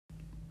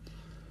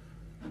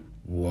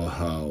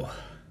Whoa.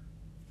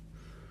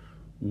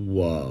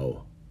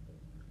 Whoa.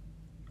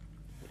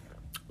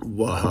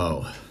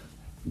 Whoa.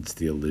 It's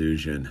the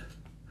Illusion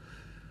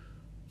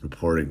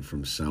reporting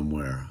from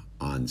somewhere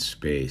on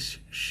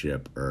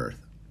spaceship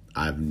Earth.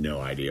 I have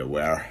no idea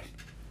where.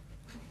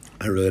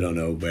 I really don't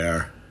know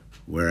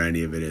where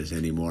any of it is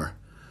anymore.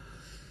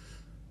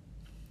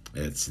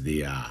 It's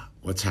the,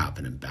 what's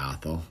happening,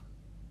 Bethel?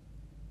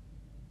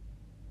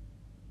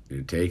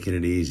 You're taking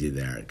it easy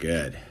there.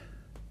 Good.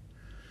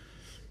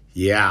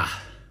 Yeah.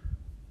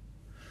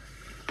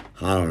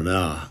 I don't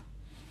know.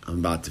 I'm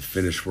about to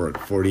finish work.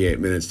 48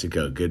 minutes to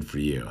go. Good for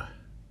you.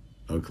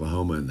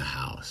 Oklahoma in the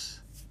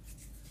house.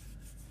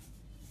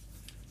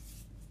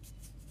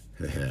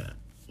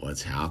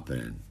 What's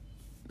happening?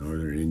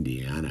 Northern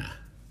Indiana.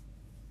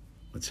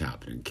 What's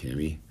happening,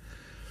 Kimmy?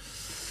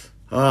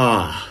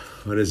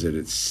 What is it?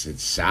 It's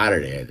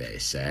Saturday, they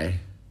say.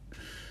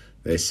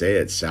 They say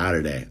it's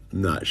Saturday.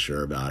 I'm not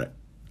sure about it.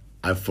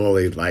 I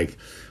fully,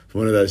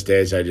 one of those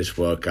days I just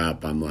woke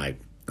up, I'm like,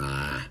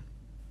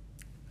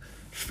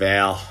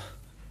 fail.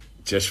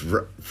 Just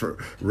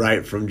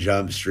right from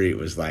Jump Street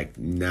was like,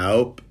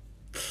 nope.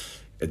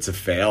 It's a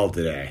fail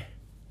today.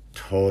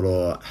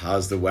 Total.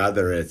 How's the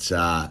weather? It's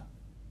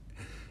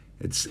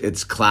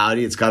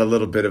cloudy. It's got a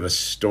little bit of a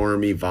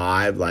stormy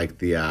vibe, like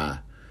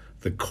the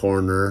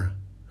corner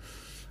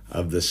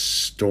of the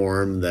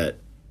storm that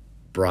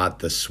brought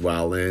the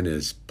swell in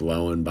is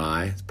blowing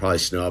by. It's probably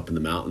snow up in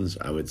the mountains,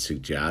 I would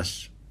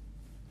suggest.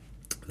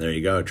 There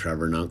you go,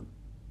 Trevor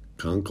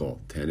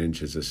Kunkel, 10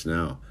 inches of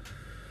snow.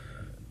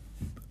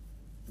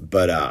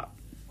 But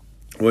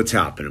what's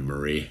happening,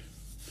 Marie?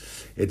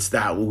 It's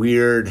that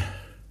weird.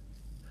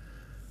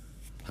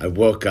 I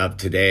woke up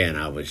today and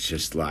I was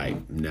just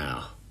like,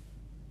 no,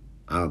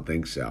 I don't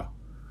think so.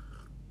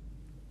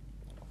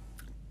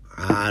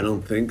 I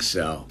don't think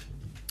so.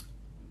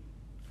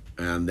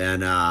 And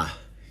then,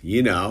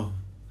 you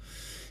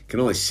can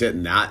only sit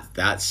in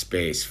that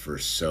space for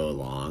so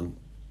long.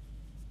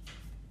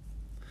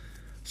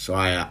 So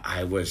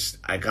I've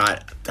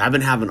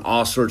been having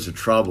all sorts of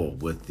trouble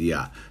with the,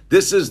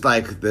 this is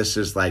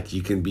like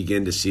you can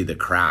begin to see the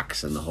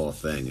cracks in the whole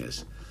thing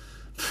is,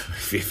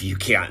 if you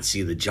can't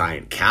see the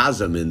giant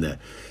chasm in the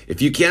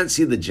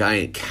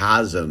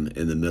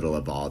middle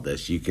of all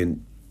this, you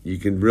can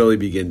really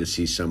begin to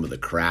see some of the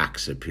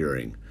cracks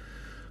appearing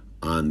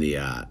on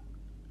the,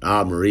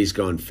 Marie's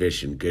going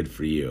fishing. Good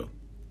for you.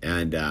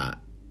 And,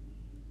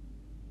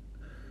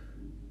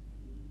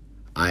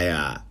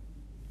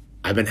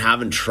 I've been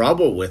having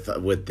trouble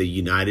with the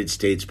United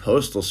States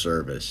Postal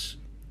Service,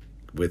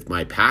 with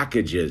my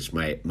packages,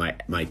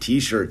 my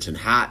T-shirts and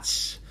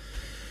hats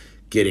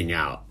getting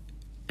out.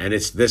 And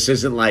this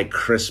isn't like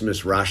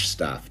Christmas rush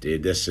stuff,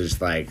 dude. This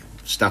is like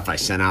stuff I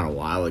sent out a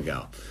while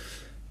ago.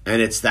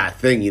 And it's that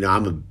thing,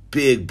 I'm a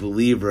big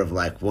believer of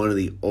one of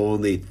the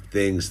only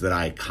things that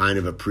I kind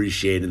of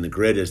appreciate in the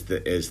grid is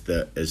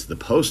the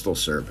Postal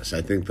Service.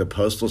 I think the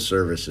Postal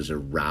Service is a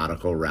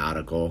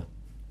radical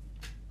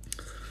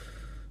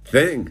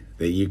thing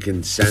that you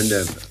can send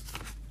a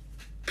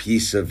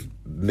piece of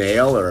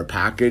mail or a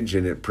package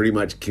and it pretty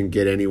much can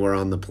get anywhere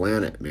on the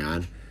planet,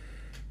 man.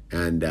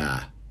 And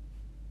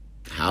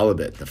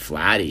halibut, the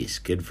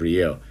flatties, good for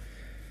you.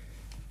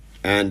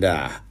 And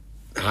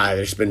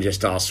there's been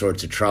just all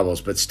sorts of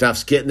troubles, but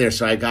stuff's getting there.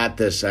 So I got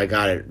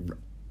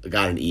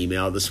an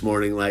email this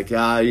morning like,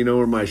 you know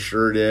where my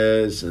shirt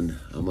is? And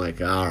I'm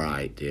like, all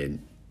right, dude.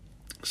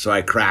 So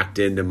I cracked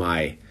into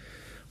my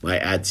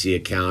Etsy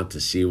account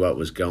to see what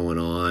was going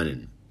on.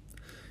 And,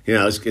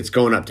 it's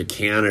going up to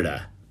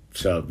Canada.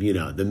 So,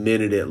 the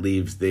minute it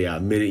leaves, the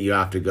minute you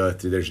have to go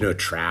through, there's no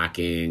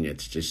tracking.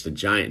 It's just a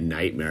giant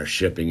nightmare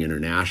shipping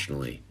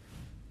internationally.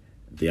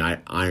 The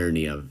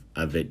irony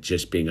of it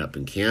just being up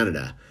in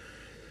Canada.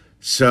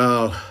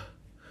 So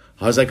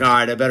I was like, all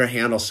right, I better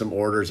handle some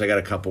orders. I got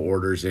a couple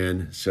orders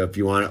in. So if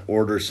you want to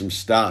order some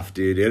stuff,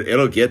 dude,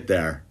 it'll get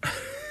there.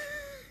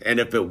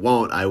 And if it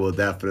won't, I will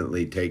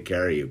definitely take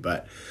care of you.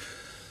 But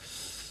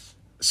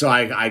so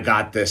I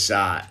got this,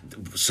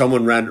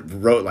 someone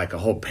wrote like a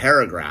whole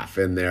paragraph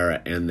in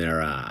their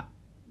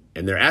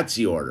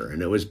Etsy order.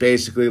 And it was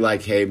basically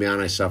like, hey man,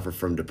 I suffer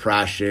from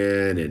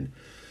depression and,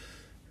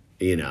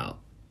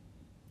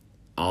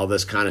 all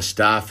this kind of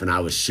stuff. And I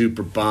was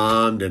super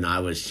bummed and I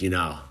was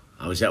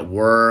at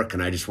work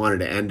and I just wanted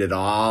to end it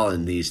all.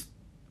 And these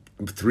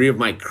 3 of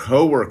my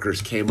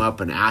coworkers came up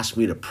and asked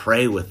me to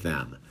pray with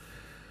them.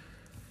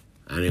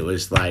 And it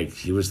was like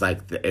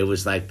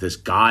this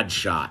God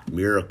shot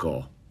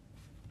miracle.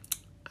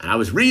 And I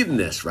was reading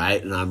this,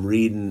 right? And I'm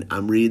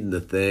reading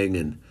the thing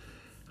and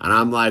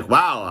I'm like,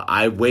 wow,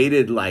 I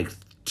waited like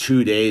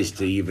 2 days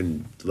to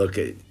even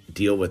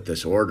deal with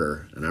this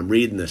order. And I'm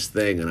reading this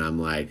thing and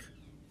I'm like,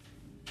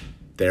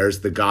 there's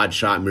the God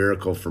shot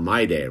miracle for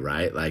my day,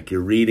 right? Like you're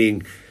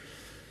reading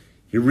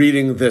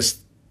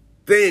this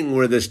thing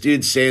where this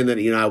dude's saying that,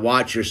 I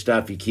watch your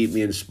stuff, you keep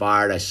me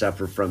inspired, I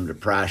suffer from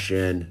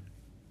depression.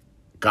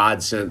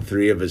 God sent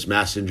 3 of his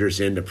messengers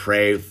in to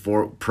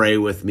pray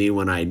with me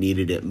when I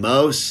needed it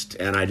most,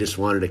 and I just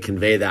wanted to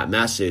convey that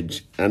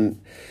message. And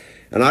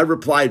I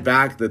replied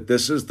back that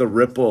this is the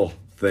ripple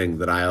thing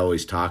that I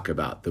always talk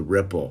about, the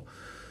ripple,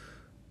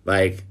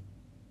 like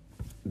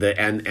the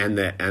and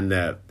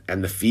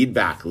the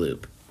feedback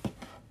loop,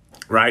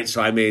 right?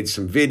 So I made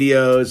some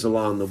videos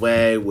along the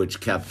way,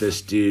 which kept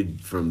this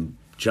dude from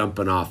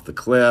jumping off the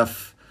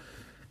cliff,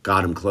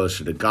 got him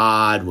closer to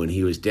God. When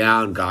he was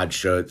down, God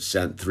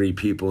sent 3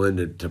 people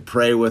in to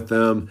pray with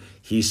him.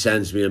 He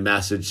sends me a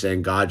message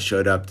saying God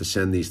showed up to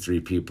send these 3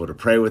 people to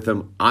pray with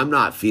him. I'm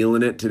not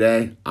feeling it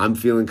today. I'm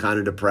feeling kind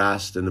of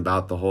depressed and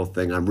about the whole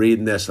thing. I'm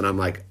reading this and I'm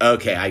like,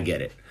 okay, I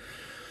get it.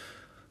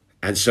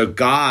 And so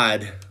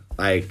God,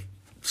 like,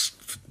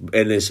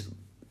 in his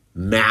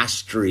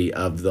mastery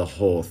of the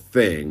whole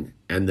thing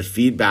and the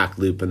feedback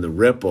loop and the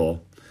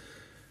ripple,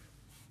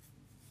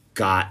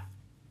 got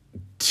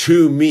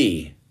to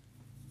me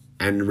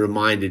and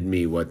reminded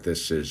me what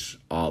this is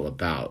all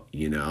about,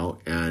 you know?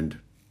 And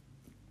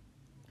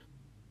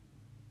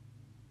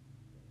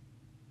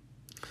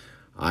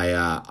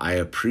I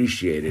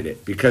appreciated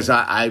it because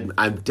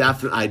I'm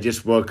definitely, I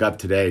just woke up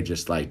today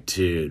just like,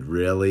 dude,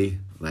 really?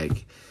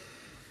 Like,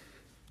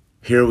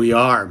 here we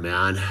are,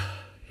 man.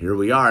 Here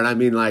we are. And I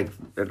mean, like,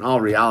 in all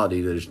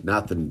reality, there's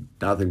nothing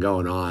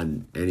going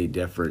on any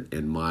different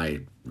in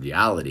my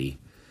reality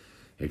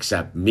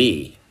except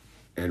me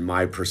and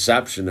my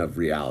perception of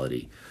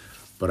reality.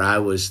 But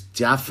I'm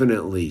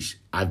definitely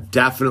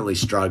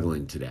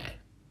struggling today.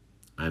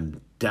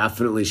 I'm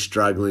definitely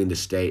struggling to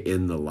stay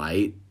in the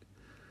light.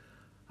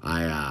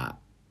 I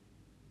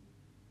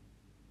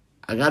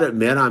gotta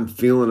admit, I'm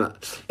feeling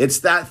it's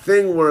that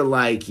thing where,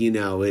 like, you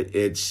know,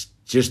 it's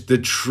just the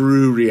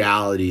true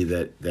reality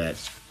that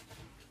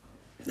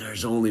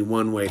there's only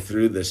one way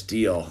through this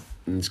deal,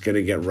 and it's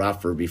gonna get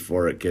rougher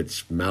before it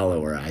gets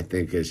mellower. I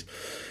think is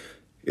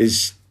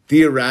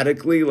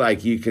theoretically,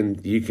 like, you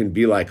can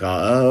be like,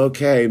 oh,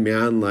 okay,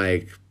 man,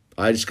 like,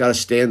 I just got to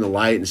stay in the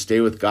light and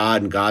stay with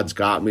God, and God's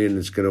got me, and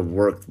it's going to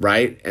work,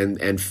 right?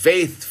 And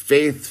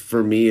faith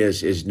for me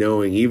is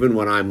knowing, even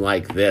when I'm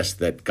like this,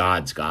 that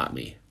God's got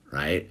me,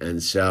 right?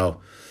 And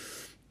so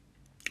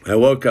I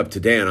woke up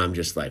today and I'm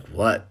just like,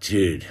 what,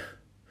 dude?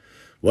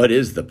 What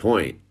is the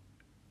point?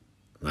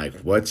 Like,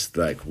 what's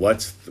the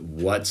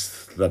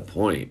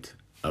point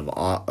of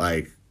all,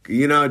 like,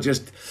 you know,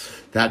 just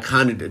that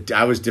kind of,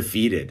 I was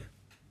defeated.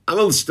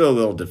 I'm still a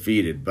little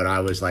defeated, but I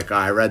was like,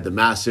 I read the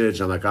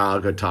message. I'm like, I'll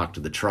go talk to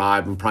the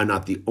tribe. I'm probably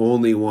not the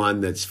only one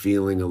that's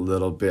feeling a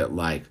little bit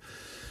like,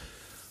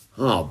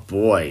 oh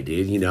boy,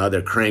 dude, you know,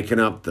 they're cranking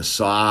up the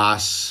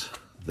sauce.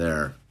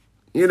 They're,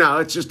 you know,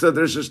 it's just,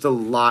 there's just a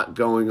lot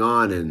going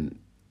on.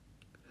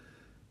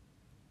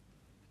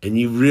 And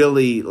you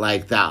really,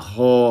 like, that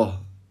whole,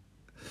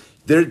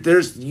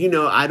 there's, you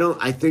know,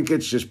 I think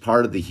it's just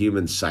part of the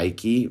human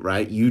psyche,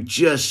 right? You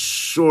just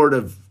sort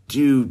of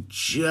do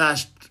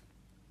just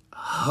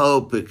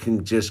hope it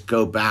can just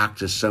go back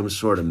to some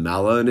sort of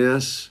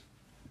mellowness,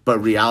 but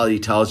reality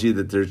tells you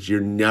that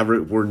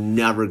we're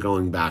never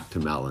going back to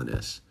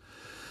mellowness.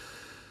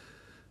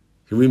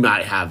 We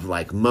might have,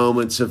 like,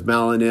 moments of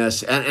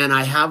mellowness, and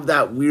I have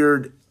that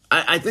weird,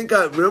 I think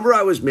I remember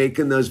I was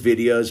making those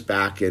videos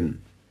back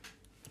in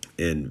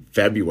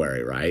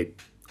February, right?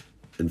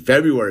 In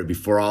February,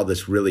 before all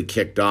this really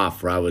kicked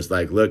off, where I was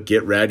like, look,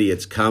 get ready,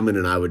 it's coming.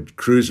 And I would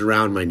cruise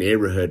around my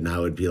neighborhood and I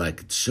would be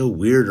like, it's so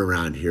weird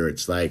around here.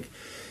 It's like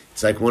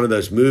one of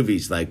those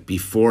movies, like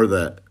before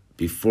the,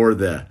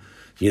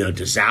 you know,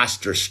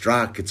 disaster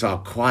struck, it's all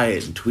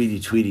quiet and tweet.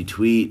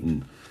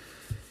 And,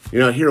 you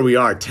know, here we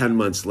are 10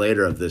 months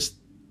later of this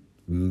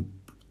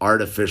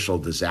artificial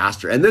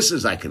disaster. And this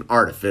is like an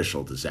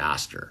artificial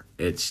disaster.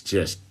 It's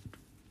just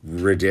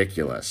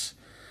ridiculous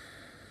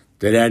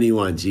that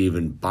anyone's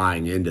even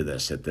buying into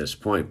this at this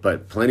point,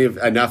 but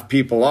enough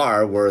people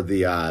are where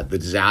the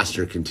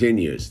disaster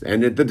continues,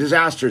 and the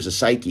disaster is a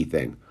psyche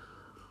thing.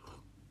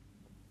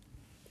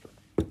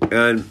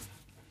 And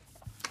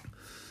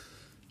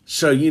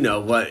so, you know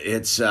what?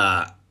 It's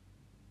right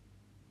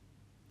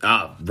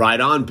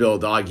on, Bill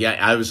Dog. Yeah,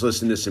 I was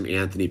listening to some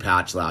Anthony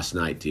Patch last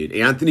night, dude.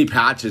 Anthony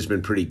Patch has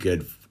been pretty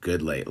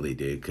good lately,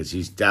 dude, because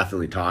he's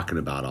definitely talking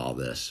about all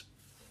this,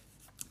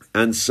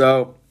 and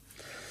so.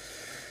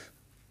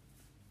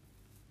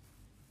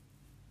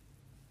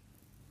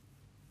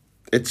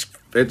 It's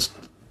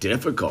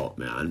difficult,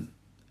 man.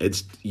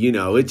 It's, you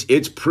know,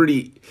 it's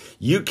pretty,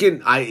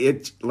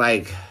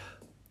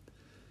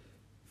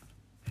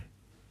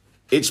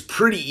 it's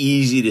pretty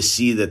easy to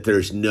see that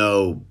there's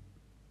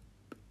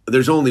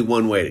only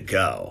one way to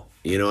go.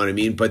 You know what I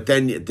mean? But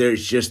then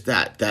there's just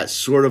that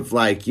sort of,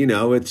 like, you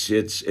know,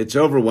 it's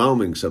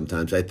overwhelming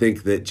sometimes. I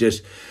think that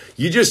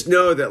you just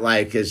know that,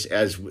 like,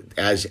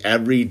 as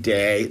every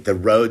day, the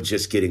road's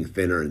just getting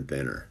thinner and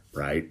thinner,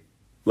 right?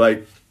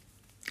 Like,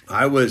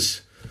 I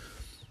was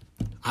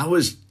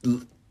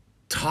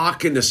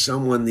talking to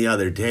someone the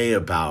other day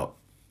about,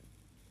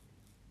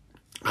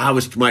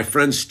 my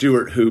friend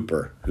Stuart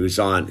Hooper, who's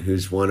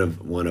one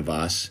of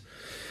us,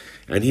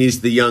 And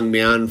he's the young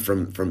man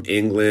from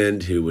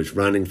England who was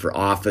running for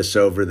office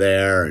over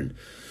there. And,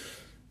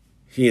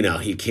 you know,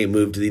 he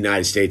moved to the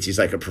United States. He's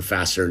like a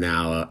professor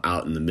now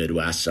out in the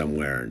Midwest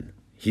somewhere. And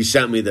he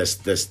sent me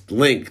this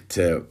link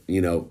to,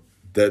 you know,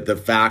 the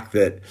fact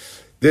that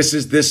this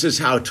is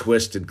how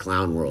twisted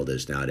clown world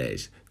is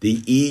nowadays.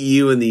 The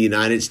EU and the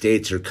United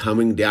States are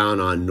coming down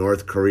on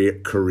North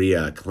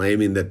Korea,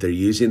 claiming that they're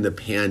using the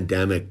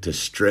pandemic to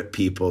strip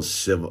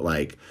people's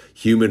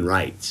human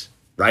rights,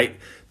 right?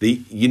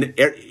 The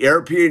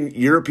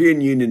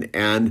European Union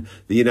and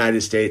the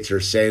United States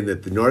are saying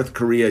that the North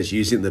Korea is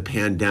using the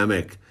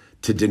pandemic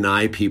to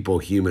deny people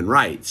human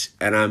rights.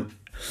 And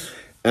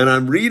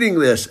I'm reading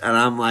this and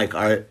I'm like,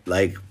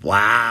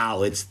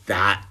 wow, it's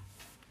that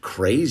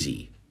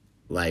crazy.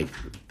 Like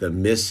the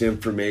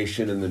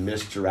misinformation and the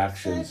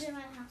misdirections.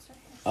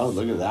 Oh,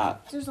 look at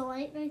that. There's a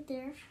light right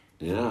there.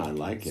 Yeah, I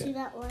like it. See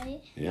that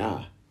light?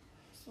 Yeah.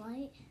 This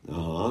light?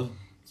 Uh-huh.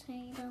 It's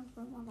hanging down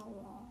from on the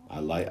wall. I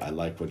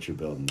like what you're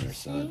building there,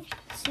 son.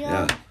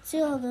 See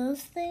all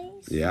those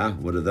things? Yeah,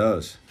 what are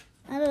those?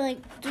 They're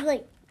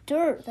like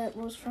dirt that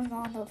was from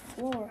on the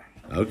floor.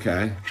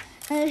 Okay.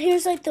 And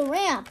here's like the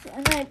ramp,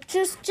 and like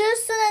just so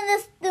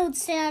then they'll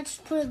stand.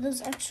 Just put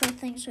those extra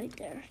things right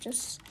there,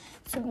 just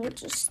so we'll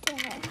just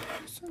stand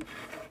up. So,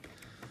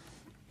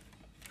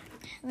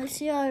 and I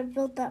see how I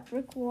built that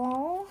brick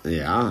wall.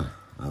 Yeah,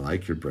 I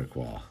like your brick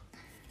wall.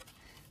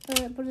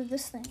 But I put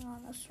this thing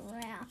on this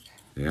ramp.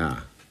 Yeah.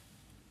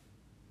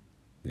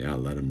 Yeah,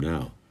 let them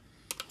know.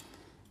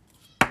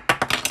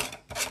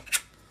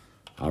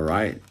 All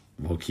right,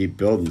 we'll keep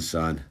building,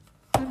 son.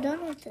 I'm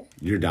done with it.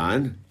 You're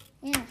done?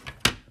 Yeah.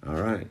 All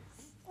right.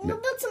 I'm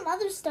gonna build some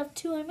other stuff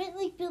too. I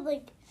might build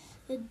like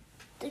a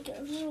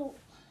little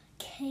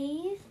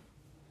cave,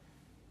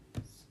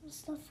 some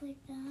stuff like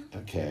that.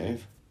 A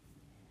cave.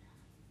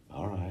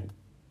 All right.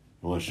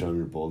 You want to show them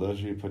your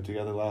bulldozer you put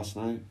together last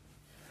night?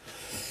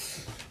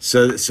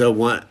 So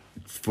what?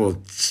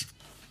 Full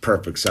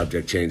perfect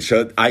subject change.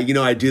 So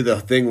I do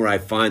the thing where I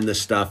find the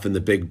stuff in the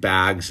big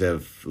bags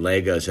of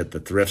Legos at the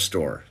thrift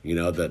store. You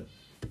know, the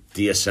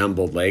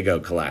deassembled Lego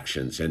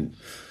collections. And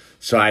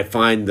so I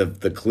find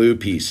the clue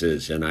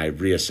pieces and I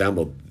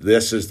reassembled.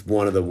 This is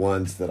one of the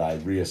ones that I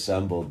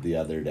reassembled the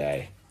other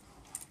day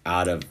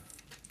out of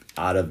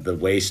the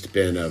waste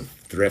bin of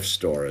thrift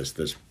store is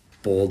this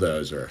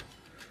bulldozer.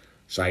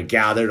 So I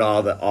gathered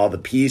all the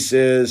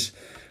pieces,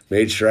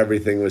 made sure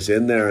everything was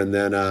in there, and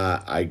then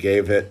I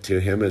gave it to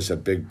him as a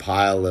big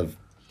pile of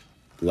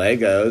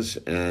Legos,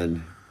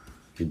 and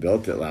he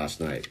built it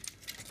last night.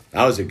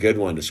 That was a good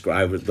one to score.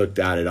 I looked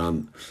at it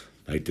on,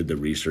 did the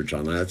research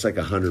on that. It's like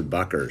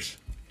 $100.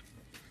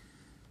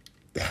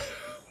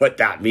 What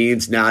that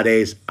means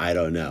nowadays, I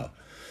don't know.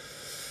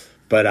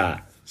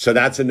 But so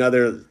that's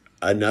another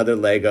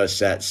Lego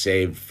set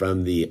saved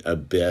from the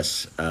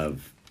abyss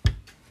of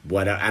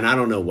what, and I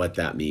don't know what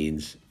that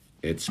means.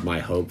 It's my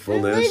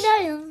hopefulness.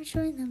 I'm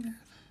showing them now.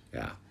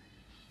 Yeah.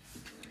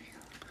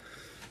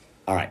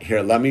 All right,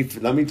 here. Let me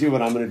do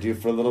what I'm going to do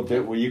for a little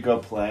bit. Will you go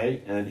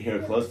play? And here,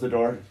 close the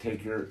door.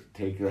 Take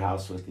your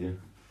house with you.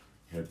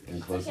 Here,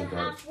 and close the door.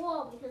 Half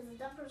wall because the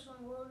dumper's going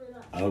to load it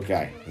up.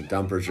 Okay, the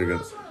dumpers are I going.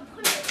 also want to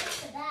put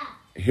it into that.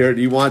 Here,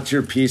 do you want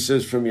your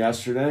pieces from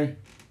yesterday?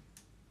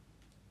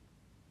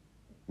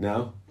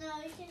 No. No,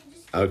 you can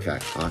just. Okay.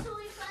 Until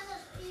we find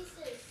those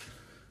pieces.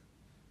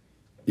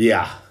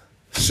 Yeah.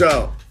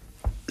 So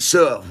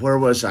where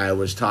was I? I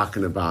was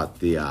talking about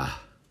the.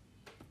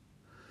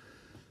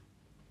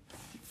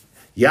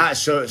 Yeah.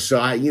 So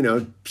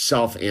I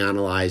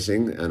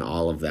self-analyzing and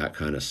all of that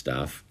kind of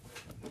stuff.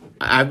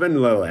 I've been a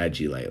little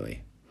edgy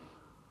lately.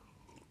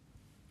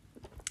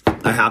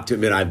 I have to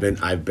admit,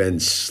 I've been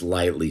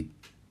slightly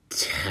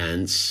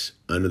tense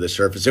under the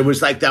surface. It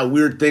was like that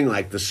weird thing,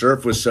 like the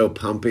surf was so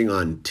pumping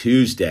on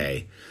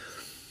Tuesday.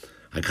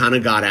 I kind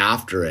of got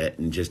after it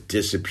and just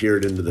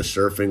disappeared into the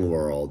surfing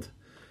world.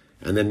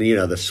 And then,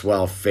 the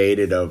swell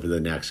faded over the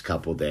next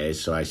couple days.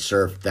 So I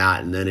surfed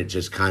that, and then it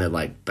just kind of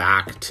like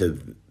back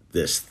to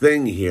this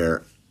thing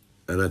here.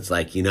 And it's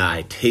like,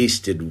 I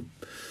tasted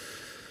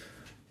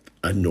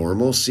a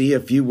normalcy,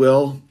 if you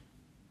will,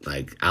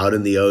 like out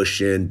in the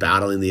ocean,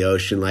 battling the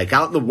ocean, like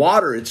out in the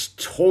water, it's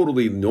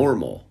totally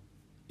normal.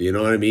 You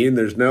know what I mean?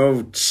 There's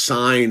no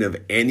sign of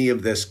any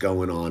of this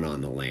going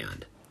on the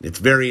land. It's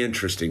very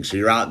interesting. So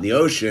you're out in the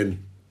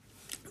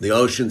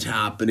ocean's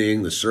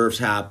happening, the surf's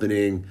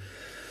happening.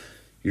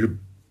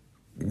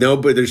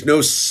 But there's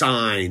no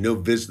sign, no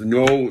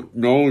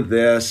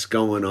this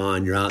going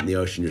on. You're out in the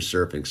ocean, you're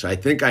surfing. So I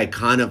think I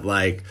kind of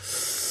I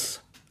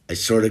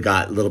sort of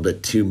got a little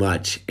bit too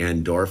much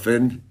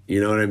endorphin,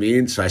 you know what I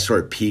mean? So I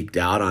sort of peaked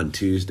out on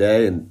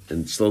Tuesday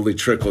and slowly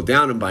trickled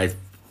down. And by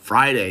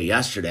Friday,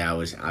 yesterday,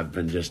 I've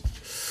been just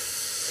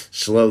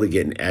slowly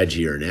getting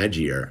edgier and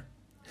edgier.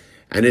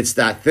 And it's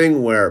that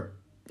thing where,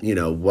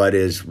 what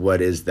is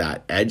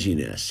that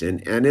edginess?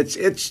 And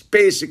it's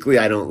basically,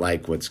 I don't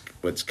like what's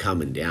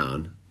coming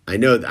down. I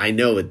know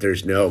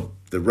that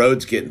the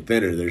road's getting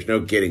thinner. There's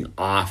no getting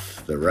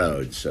off the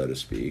road, so to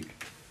speak.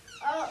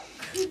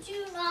 Could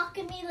you knock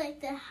give me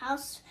like the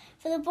house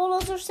for the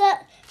bulldozer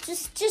set,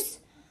 just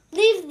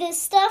leave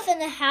this stuff in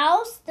the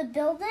house, the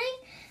building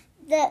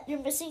that you're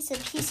missing some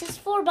pieces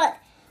for. But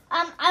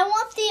I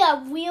want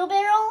the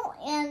wheelbarrow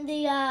and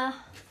the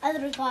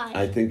other guy.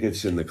 I think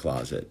it's in the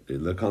closet.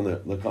 Look on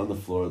the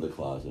floor of the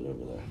closet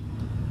over there.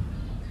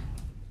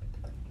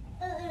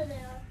 There they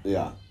are.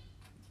 Yeah.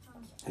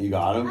 You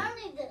got him? I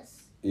don't need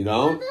this. You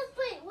don't?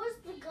 Wait, where's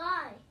the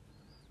guy?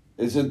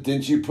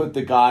 Didn't you put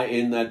the guy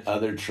in that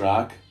other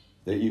truck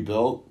that you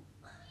built?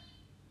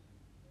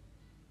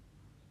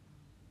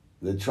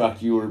 The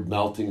truck you were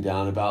melting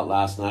down about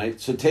last night.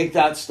 So take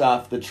that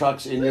stuff. The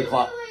truck's in your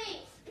closet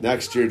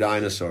next to your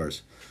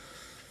dinosaurs.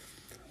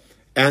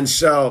 And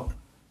so,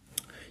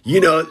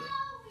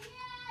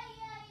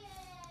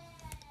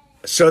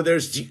 so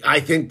I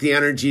think the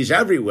energy's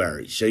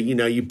everywhere. So,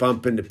 you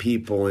bump into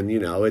people and,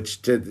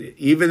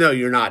 even though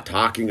you're not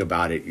talking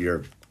about it,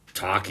 you're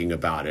talking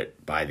about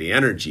it by the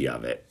energy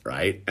of it,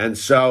 right? And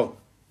so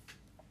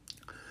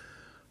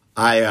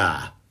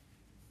I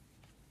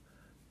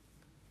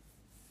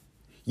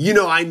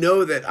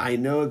know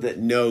that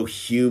no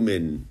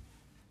human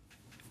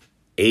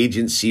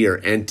agency or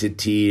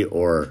entity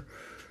or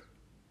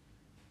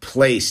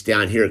place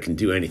down here can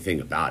do anything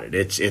about it.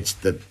 It's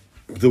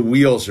the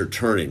wheels are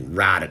turning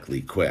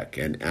radically quick.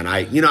 And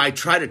I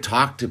try to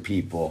talk to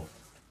people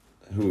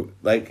who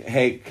like,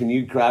 hey, can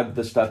you grab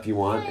the stuff you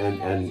want?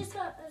 I just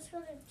got to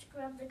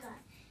grab the guy.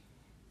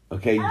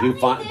 Okay,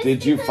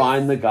 did you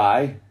find the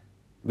guy?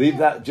 Leave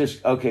that,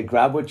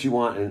 grab what you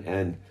want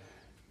and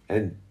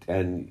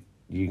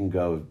you can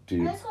go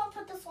do. I just want to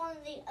put this on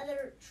the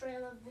other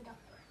trail of the dumper.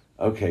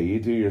 Okay, you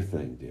do your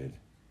thing, dude.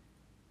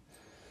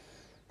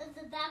 At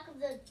the back of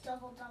the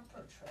double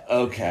dumper trail.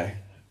 Okay.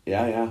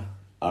 Yeah.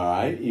 All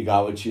right, you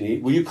got what you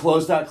need. Will you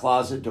close that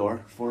closet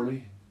door for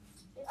me?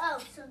 Oh,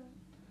 so.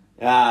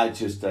 Yeah,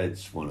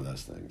 it's one of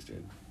those things,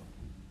 dude.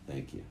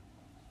 Thank you.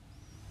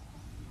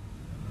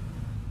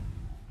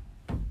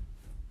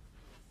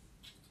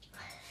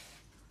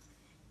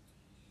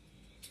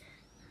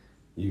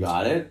 You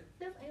got it?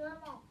 Yep, I got them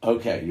all.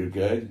 Okay, you're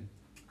good?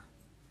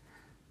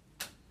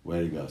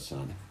 Way to go,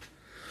 son.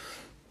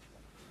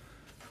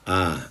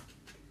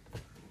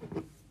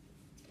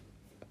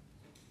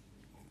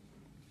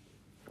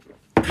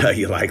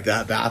 You like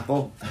that,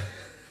 Bethel?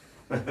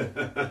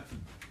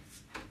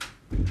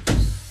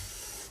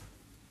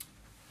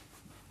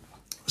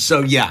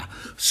 So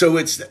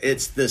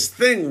it's this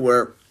thing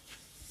where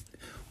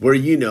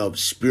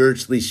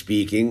spiritually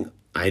speaking,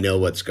 I know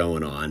what's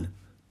going on.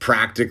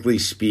 Practically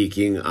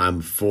speaking,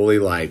 I'm fully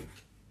like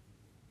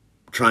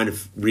trying to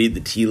read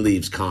the tea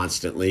leaves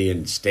constantly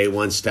and stay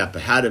one step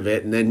ahead of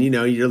it. And then,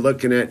 you're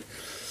looking at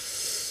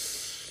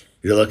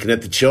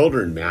the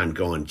children, man,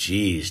 going,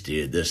 geez,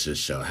 dude, this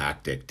is so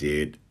hectic,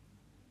 dude.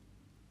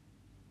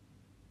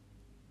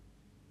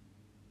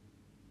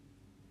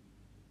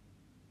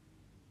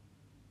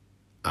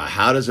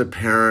 How does a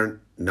parent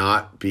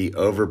not be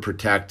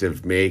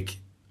overprotective make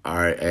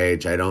our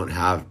age? I don't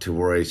have to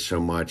worry so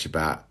much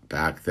about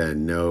back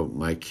then. No,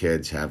 my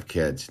kids have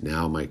kids.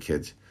 Now my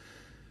kids.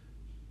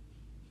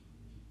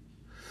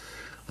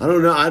 I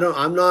don't know.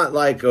 I'm not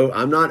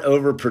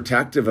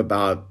overprotective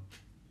about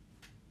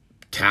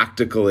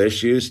tactical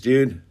issues,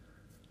 dude.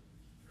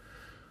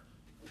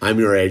 I'm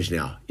your age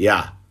now.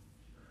 Yeah.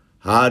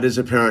 How does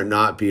a parent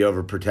not be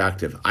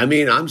overprotective? I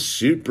mean, I'm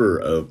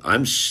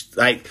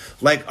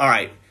like, all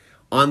right,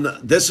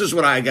 this is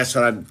what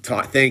I'm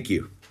talking. Thank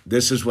you.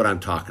 This is what I'm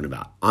talking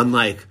about. On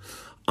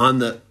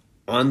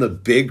the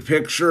big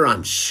picture,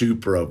 I'm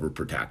super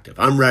overprotective.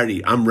 I'm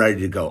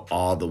ready to go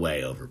all the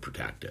way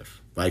overprotective.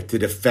 Like to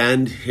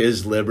defend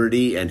his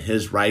liberty and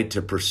his right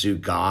to pursue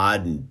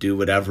God and do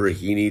whatever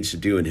he needs to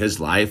do in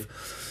his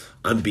life.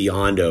 I'm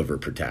beyond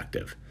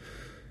overprotective.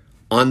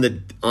 On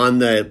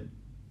the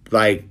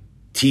like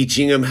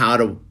teaching him how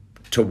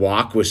to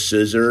walk with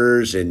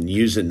scissors and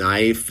use a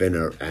knife and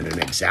an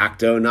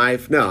X-Acto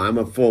knife. No, I'm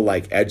a full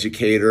like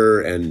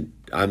educator and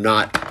I'm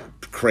not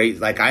crazy.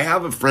 Like I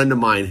have a friend of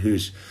mine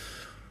who's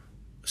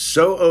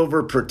so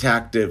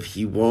overprotective,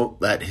 he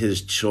won't let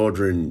his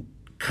children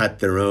cut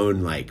their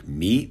own like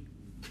meat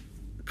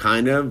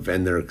kind of,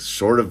 and they're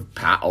sort of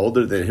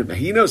older than him.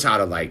 He knows how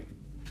to like,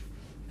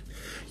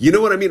 you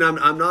know what I mean?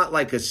 I'm not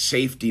like a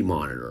safety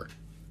monitor.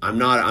 I'm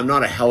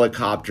not a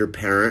helicopter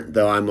parent,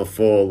 though I'm a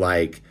full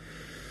like,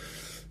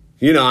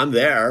 I'm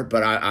there,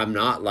 but I'm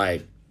not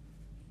like,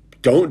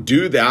 don't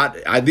do that.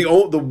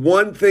 The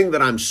one thing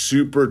that I'm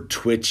super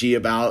twitchy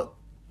about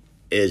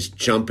is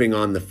jumping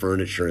on the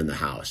furniture in the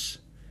house.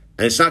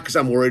 And it's not because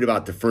I'm worried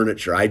about the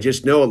furniture. I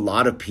just know a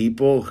lot of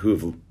people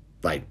who've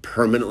like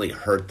permanently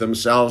hurt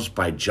themselves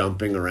by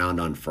jumping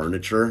around on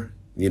furniture,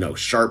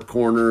 sharp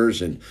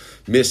corners and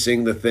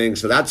missing the thing.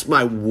 So that's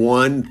my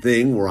one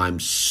thing where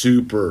I'm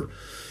super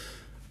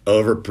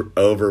over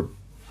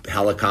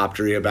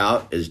helicoptery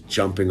about is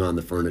jumping on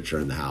the furniture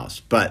in the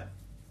house. But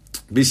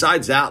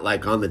besides that,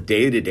 like on the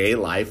day-to-day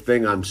life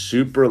thing, I'm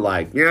super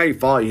like, you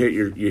fall,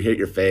 you hit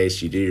your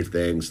face, you do your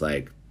things,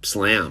 like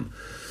slam.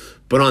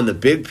 But on the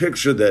big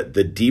picture,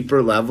 the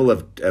deeper level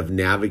of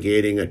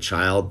navigating a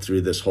child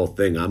through this whole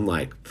thing, I'm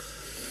like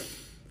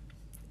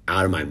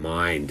out of my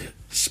mind,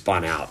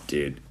 spun out,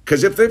 dude.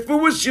 Because if it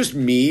was just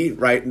me,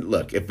 right?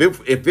 Look, if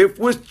it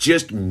was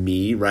just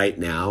me right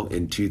now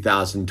in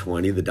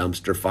 2020, the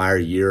dumpster fire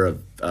year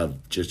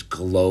of just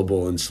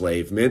global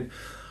enslavement,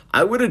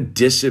 I would have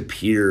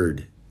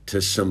disappeared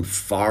to some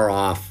far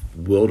off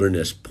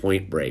wilderness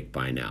Point Break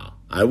by now.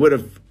 I would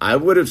have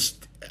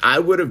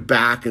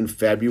back in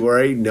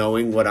February,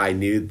 knowing what I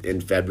knew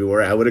in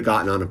February, I would have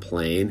gotten on a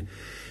plane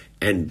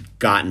and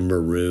gotten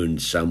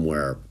marooned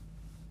somewhere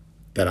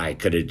that I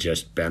could have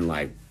just been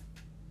like,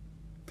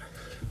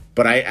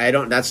 but I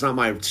don't, that's not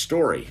my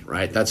story,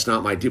 right? That's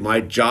not my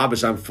job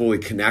is I'm fully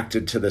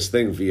connected to this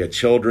thing via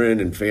children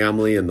and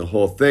family and the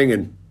whole thing.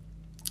 And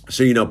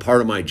so, you know,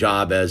 part of my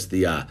job as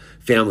the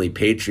family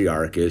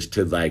patriarch is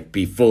to like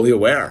be fully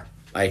aware,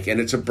 like, and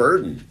it's a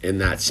burden in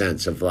that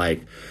sense of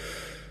like,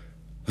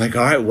 all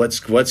right,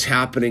 what's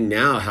happening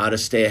now? How to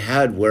stay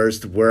ahead?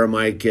 Where am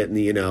I getting,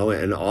 you know,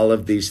 and all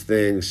of these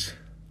things.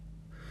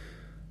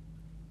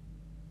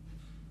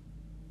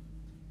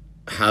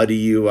 How do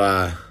you,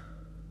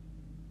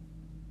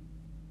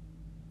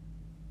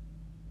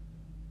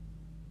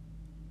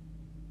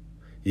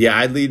 yeah,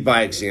 I lead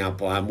by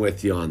example. I'm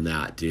with you on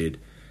that, dude.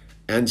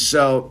 And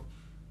so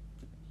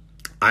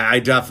I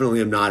definitely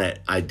am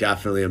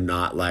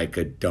not like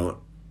a don't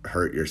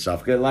hurt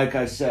yourself. Like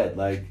I said,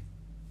 like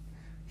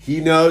he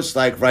knows,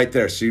 like right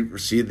there. See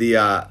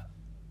the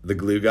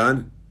glue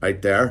gun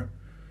right there?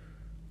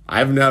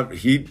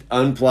 He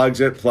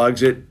unplugs it,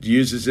 plugs it,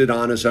 uses it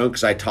on his own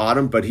because I taught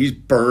him, but he's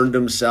burned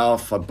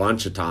himself a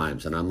bunch of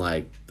times. And I'm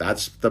like,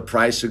 that's the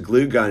price of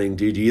glue gunning,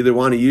 dude. You either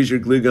want to use your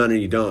glue gun or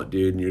you don't,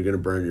 dude, and you're going to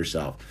burn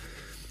yourself.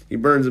 He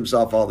burns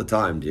himself all the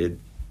time, dude.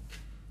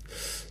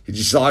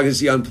 As long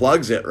as he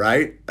unplugs it,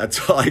 right?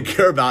 That's all I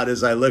care about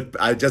is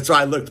that's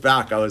why I looked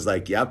back. I was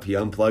like, yep, he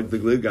unplugged the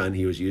glue gun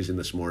he was using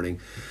this morning.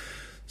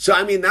 So,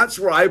 I mean, that's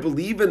where I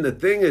believe in the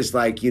thing is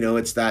like, you know,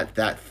 it's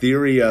that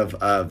theory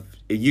of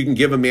you can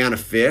give a man a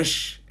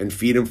fish and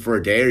feed him for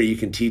a day, or you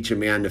can teach a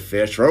man to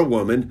fish or a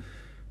woman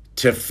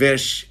to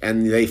fish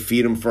and they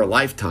feed him for a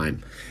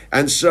lifetime.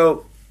 And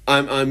so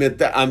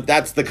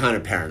that's the kind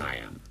of parent I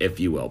am, if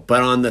you will.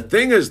 But on the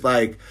thing is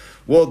like,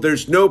 well,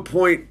 there's no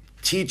point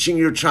teaching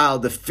your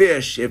child to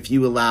fish if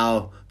you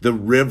allow the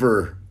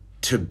river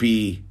to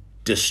be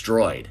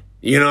destroyed.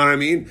 You know what I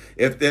mean?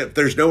 If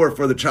there's nowhere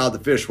for the child to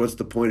fish, what's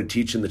the point of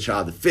teaching the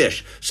child to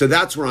fish? So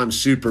that's where I'm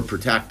super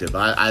protective.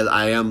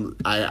 I am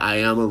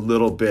a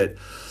little bit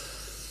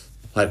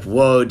like,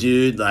 whoa,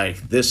 dude,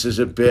 like this is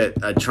a bit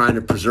trying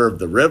to preserve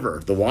the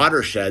river, the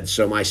watershed,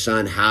 so my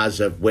son has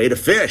a way to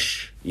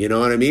fish. You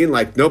know what I mean?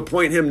 Like no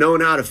point him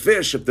knowing how to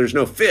fish if there's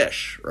no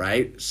fish,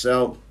 right?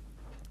 So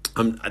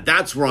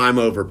that's where I'm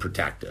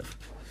overprotective,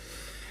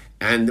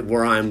 and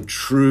where I'm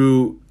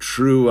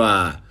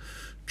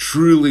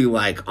truly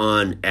like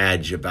on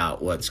edge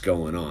about what's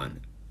going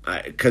on.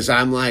 Because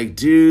I'm like,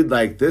 dude,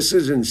 like this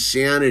is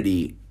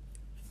insanity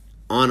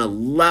on a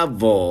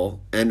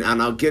level, and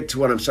I'll get to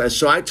what I'm saying.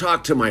 So I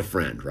talked to my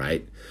friend,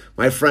 right?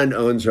 My friend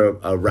owns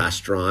a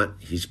restaurant.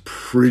 He's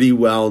pretty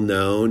well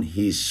known.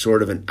 He's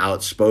sort of an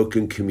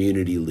outspoken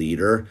community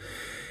leader.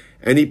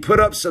 And he put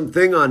up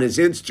something on his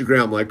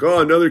Instagram like, oh,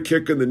 another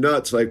kick in the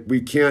nuts. Like,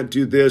 we can't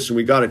do this. And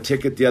we got a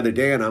ticket the other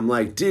day. And I'm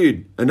like,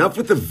 dude, enough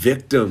with the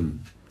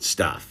victim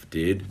stuff,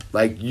 dude.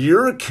 Like,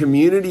 you're a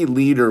community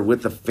leader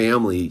with a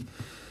family.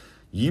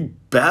 You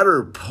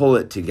better pull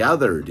it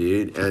together,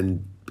 dude,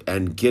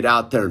 and get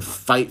out there and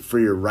fight for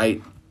your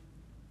right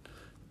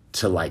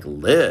to, like,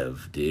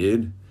 live,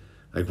 dude.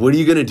 Like, what are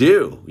you going to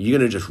do? Are you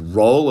going to just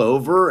roll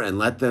over and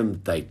let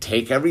them, like,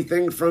 take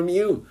everything from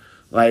you?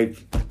 Like,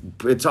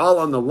 it's all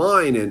on the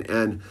line,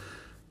 and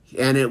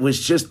it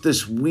was just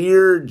this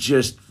weird,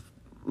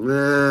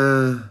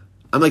 I'm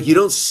like, you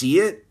don't see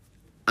it?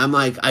 I'm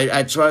like,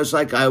 I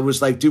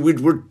was like, dude,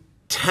 we're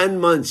 10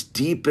 months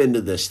deep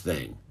into this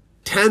thing.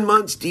 10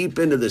 months deep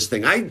into this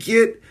thing. I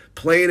get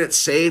playing it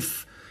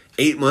safe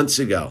 8 months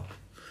ago.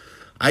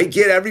 I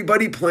get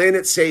everybody playing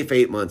it safe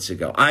 8 months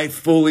ago. I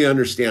fully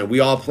understand.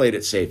 We all played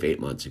it safe 8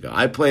 months ago.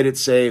 I played it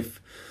safe.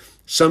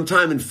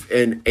 Sometime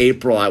in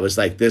April, I was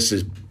like, this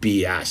is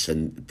BS,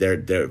 and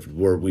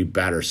we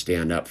better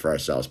stand up for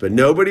ourselves. But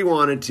nobody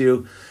wanted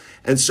to.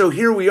 And so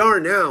here we are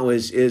now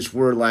is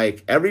we're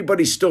like,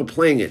 everybody's still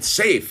playing it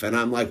safe. And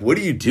I'm like, what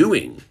are you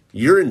doing?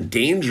 You're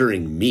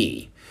endangering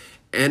me.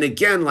 And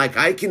again, like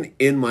I can,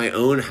 in my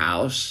own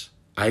house,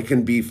 I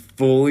can be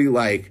fully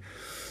like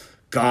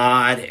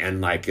God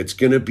and like, it's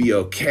going to be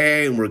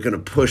okay. And we're going to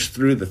push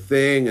through the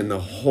thing and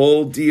the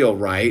whole deal,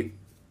 right?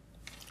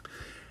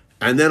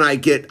 And then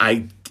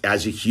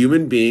as a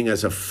human being,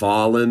 as a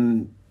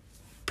fallen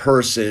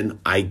person,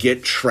 I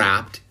get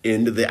trapped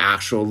into the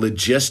actual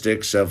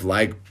logistics of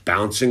like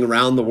bouncing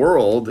around the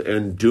world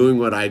and doing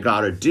what I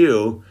got to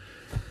do.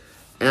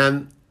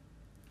 And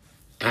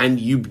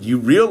you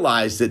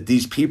realize that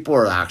these people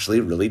are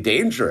actually really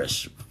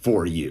dangerous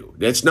for you.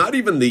 It's not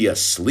even the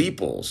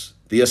asleeples.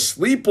 The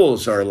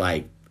asleeples are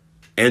like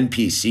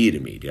NPC to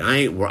me, dude.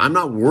 I'm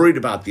not worried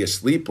about the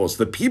asleepos.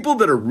 The people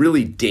that are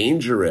really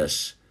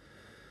dangerous,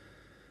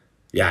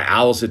 yeah,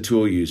 Owl's a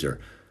tool user.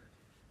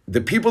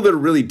 The people that are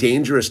really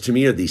dangerous to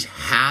me are these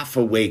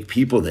half-awake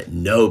people that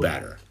know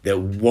better, that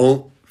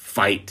won't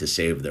fight to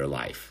save their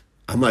life.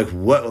 I'm like,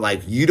 what?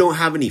 Like, you don't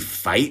have any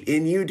fight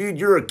in you, dude?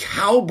 You're a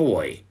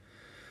cowboy.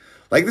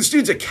 Like, this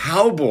dude's a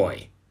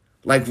cowboy.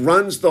 Like,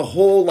 runs the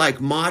whole,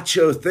 like,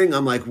 macho thing.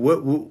 I'm like,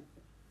 what?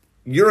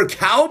 You're a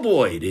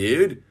cowboy,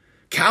 dude.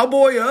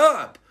 Cowboy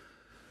up.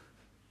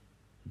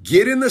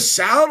 Get in the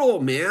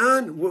saddle,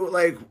 man.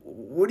 Like,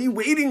 what are you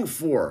waiting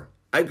for?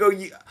 I go,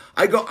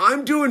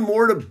 I'm doing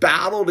more to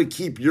battle to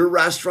keep your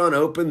restaurant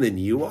open than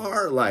you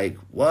are? Like,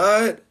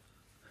 what?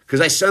 Because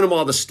I sent them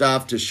all the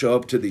stuff to show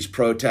up to these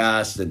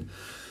protests and,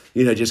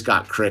 just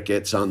got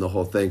crickets on the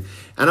whole thing.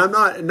 And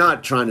I'm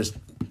not trying to,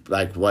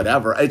 like,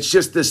 whatever. It's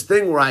just this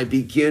thing where I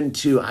begin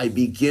to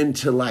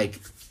like,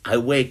 I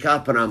wake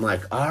up and I'm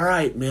like, all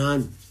right,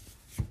 man.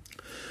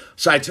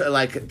 So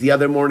like the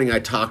other morning I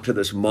talked to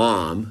this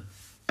mom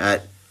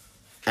at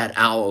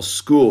Owl's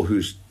school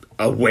who's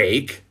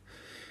awake.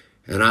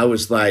 And I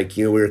was like,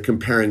 we were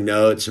comparing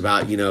notes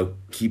about,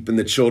 keeping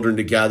the children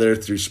together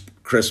through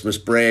Christmas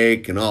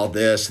break and all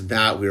this and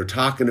that. We were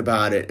talking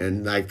about it.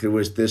 And like, there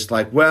was this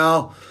like,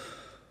 well,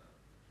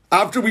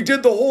 after we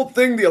did the whole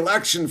thing, the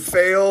election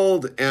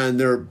failed and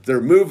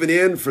they're moving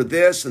in for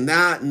this and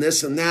that and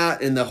this and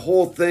that and the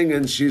whole thing.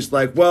 And she's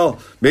like, well,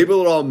 maybe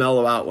it'll all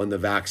mellow out when the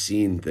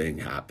vaccine thing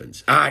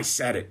happens. I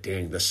said it,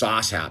 dang, the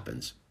sauce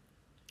happens.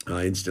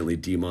 I instantly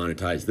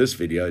demonetized this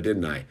video,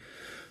 didn't I?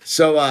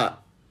 So,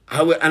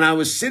 I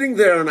was sitting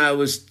there and I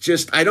was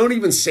just, I don't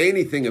even say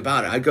anything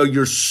about it. I go,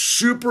 you're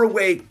super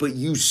awake, but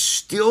you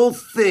still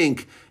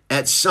think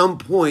at some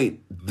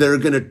point they're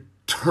going to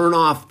turn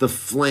off the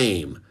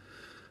flame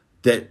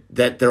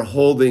that they're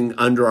holding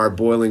under our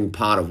boiling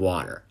pot of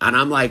water. And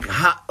I'm like,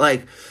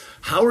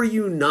 how are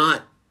you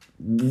not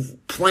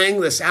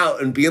playing this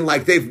out and being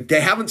like,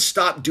 they haven't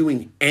stopped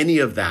doing any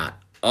of that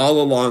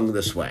all along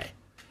this way.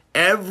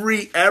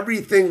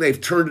 Everything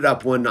they've turned it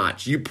up one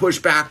notch. You push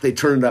back, they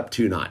turn it up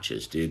 2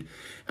 notches, dude.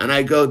 And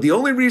I go, the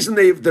only reason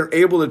they're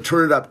able to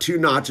turn it up 2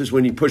 notches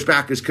when you push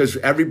back is because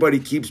everybody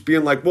keeps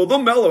being like, well,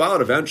 they'll mellow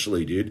out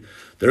eventually, dude.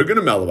 They're going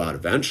to mellow out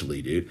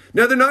eventually, dude.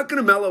 No, they're not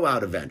going to mellow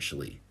out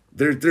eventually.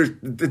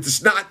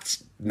 It's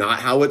not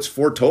how it's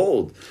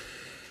foretold.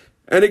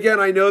 And again,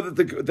 I know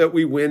that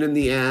we win in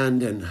the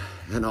end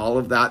and all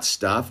of that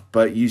stuff,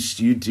 but you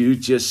do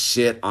just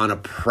sit on a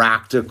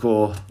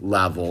practical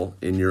level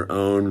in your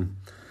own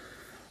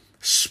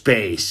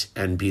space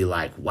and be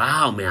like,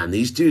 wow, man,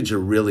 these dudes are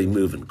really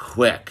moving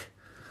quick.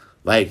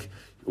 Like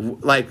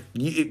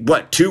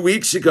what, 2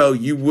 weeks ago,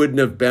 you wouldn't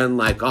have been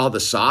like, oh, the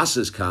sauce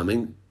is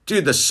coming.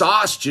 Dude, the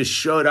sauce just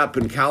showed up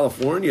in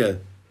California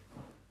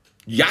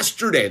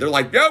yesterday. They're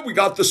like, yeah, we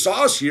got the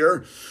sauce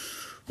here.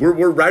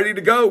 We're ready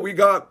to go. We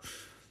got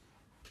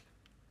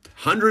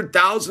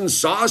 100,000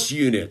 sauce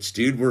units,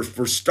 dude. We're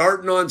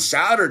starting on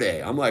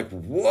Saturday. I'm like,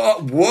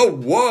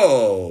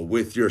 whoa,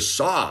 with your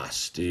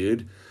sauce,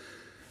 dude.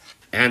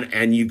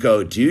 And you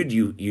go, dude,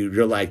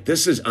 you're like,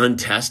 this is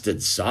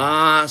untested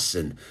sauce.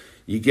 And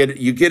you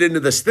get into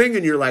this thing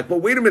and you're like, well,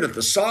 wait a minute,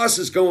 the sauce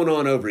is going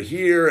on over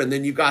here. And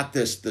then you got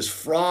this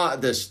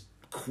fraud, this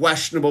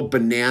questionable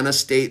banana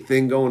state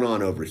thing going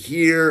on over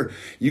here.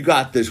 You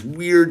got this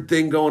weird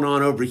thing going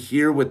on over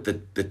here with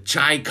the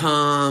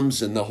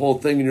Chi-Coms and the whole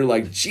thing. And you're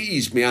like,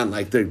 geez, man,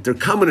 like they're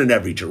coming in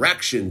every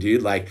direction,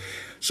 dude. Like,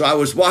 so I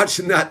was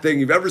watching that thing.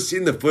 You've ever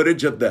seen the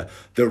footage of the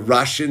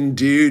Russian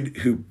dude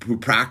who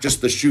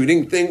practiced the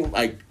shooting thing?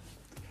 Like,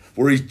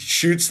 where he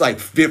shoots like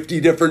 50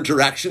 different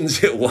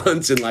directions at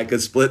once in like a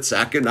split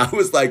second. I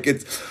was like,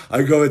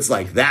 it's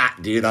like that,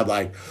 dude. I'm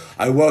like,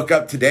 I woke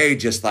up today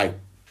just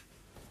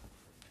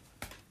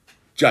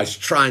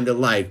trying to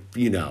like,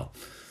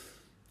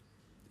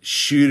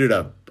 shoot at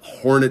a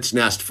hornet's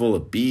nest full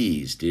of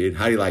bees, dude.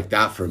 How do you like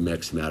that for a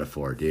mixed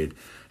metaphor, dude?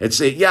 It's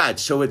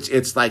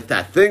like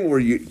that thing where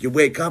you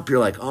wake up, you're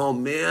like, oh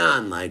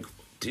man, like,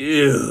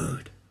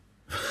 dude,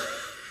 I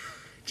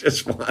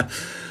just want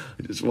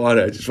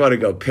to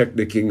go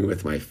picnicking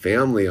with my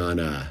family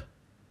on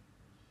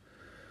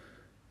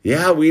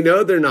yeah, we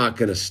know they're not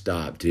going to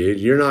stop, dude.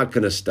 You're not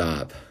going to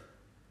stop.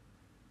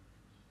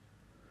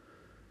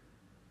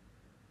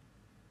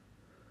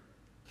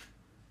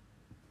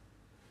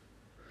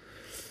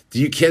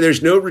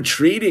 There's no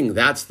retreating.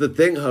 That's the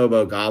thing,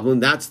 Hobo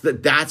Goblin. That's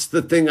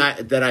the thing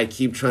that I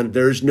keep trying.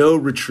 There's no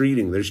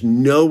retreating. There's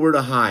nowhere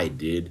to hide,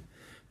 dude.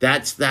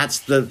 That's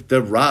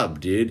the rub,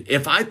 dude.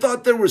 If I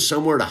thought there was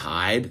somewhere to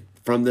hide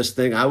from this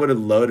thing, I would have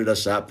loaded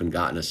us up and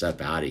gotten us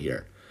up out of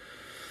here.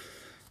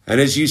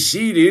 And as you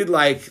see, dude,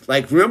 like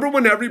remember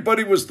when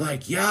everybody was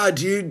like, yeah,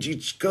 dude, you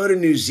just go to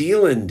New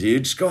Zealand,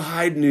 dude. Just go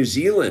hide in New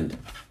Zealand.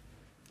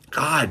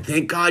 God,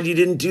 thank God you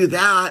didn't do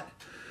that.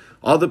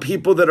 All the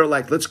people that are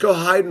like, let's go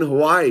hide in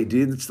Hawaii,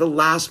 dude. It's the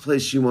last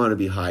place you want to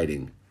be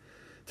hiding.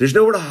 There's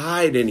nowhere to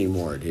hide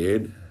anymore,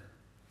 dude.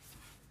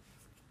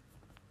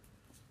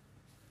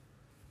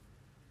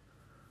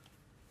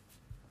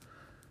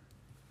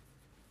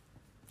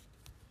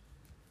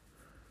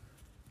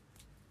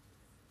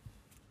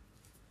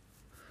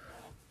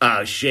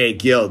 Oh, Shay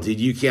Gill, dude,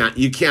 you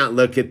can't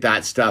look at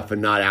that stuff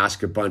and not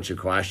ask a bunch of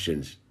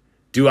questions.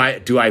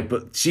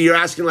 See, you're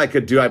asking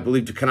like do I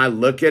believe, can I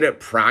look at it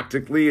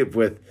practically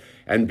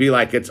and be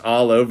like, it's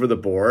all over the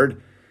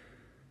board?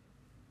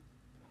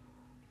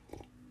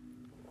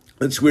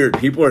 It's weird.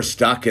 People are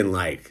stuck in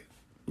like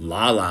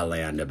la la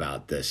land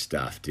about this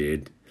stuff,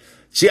 dude.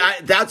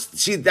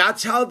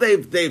 That's how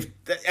they've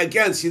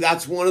again,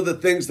 that's one of the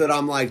things that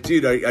I'm like,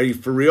 dude, are you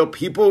for real?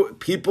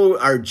 People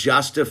are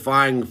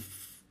justifying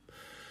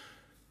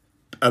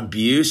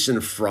abuse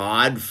and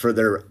fraud for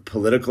their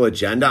political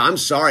agenda. I'm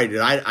sorry,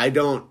 dude. I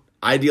don't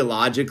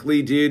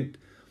ideologically, dude.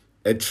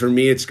 For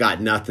me, it's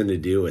got nothing to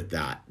do with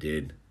that,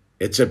 dude.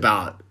 It's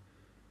about.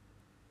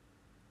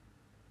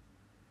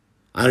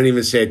 I don't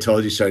even say I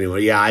told you so anymore.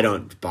 Yeah, I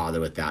don't bother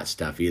with that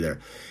stuff either.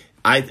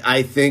 I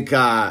think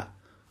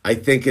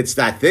it's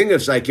that thing.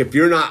 It's like if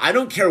you're not, I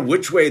don't care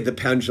which way the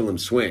pendulum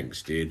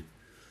swings, dude.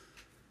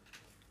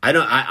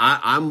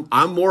 I'm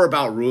more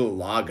about rule of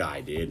law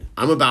guy, dude.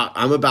 I'm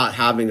about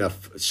having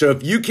so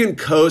if you can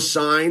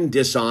co-sign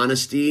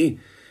dishonesty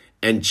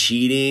and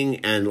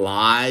cheating and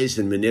lies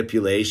and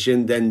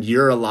manipulation, then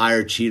you're a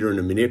liar, cheater, and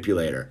a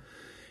manipulator.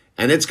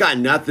 And it's got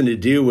nothing to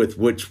do with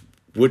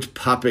which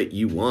puppet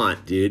you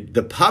want, dude.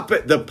 The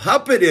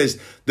puppet is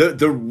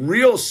the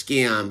real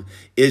scam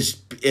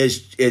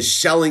is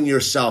selling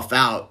yourself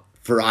out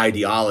for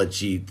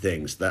ideology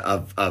things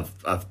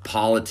of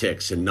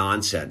politics and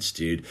nonsense,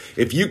 dude.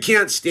 If you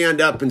can't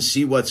stand up and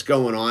see what's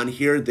going on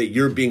here, that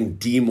you're being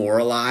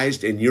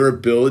demoralized and your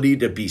ability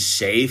to be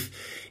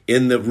safe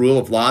in the rule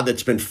of law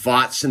that's been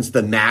fought since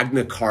the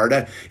Magna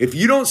Carta, if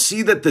you don't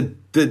see that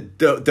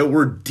that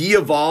we're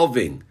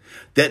de-evolving,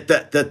 that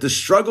the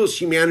struggles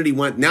humanity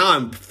went, now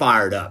I'm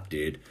fired up,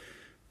 dude.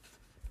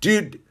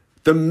 Dude,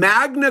 the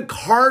Magna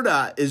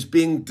Carta is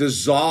being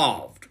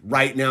dissolved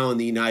right now in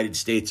the United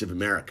States of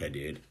America,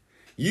 dude.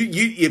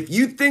 If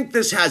you think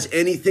this has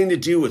anything to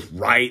do with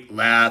right,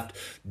 left,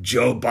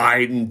 Joe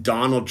Biden,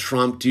 Donald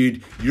Trump,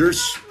 dude, you're.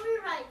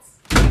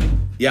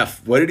 Yeah,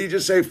 what did he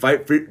just say?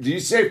 Did you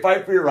say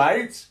fight for your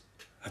rights?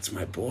 That's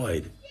my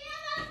boy. Stand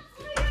up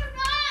for your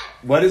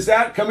rights. What is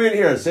that? Come in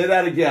here. Say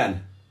that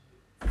again.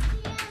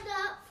 Stand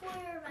up for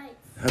your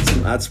rights.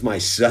 That's my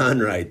son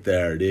right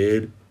there,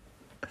 dude.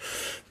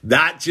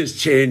 That just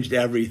changed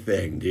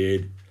everything,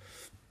 dude.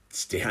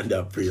 Stand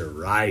up for your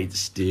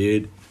rights,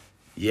 dude.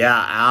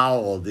 Yeah,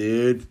 owl,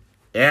 dude.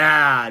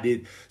 Yeah,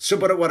 dude. So,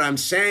 but what I'm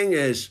saying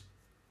is,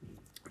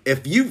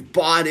 if you've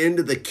bought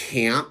into the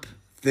camp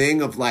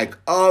thing of like,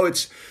 oh,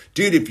 it's,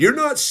 dude, if you're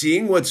not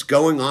seeing what's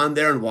going on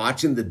there and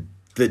watching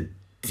the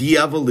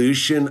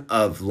de-evolution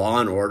of Law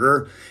and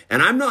Order,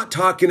 and I'm not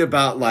talking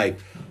about like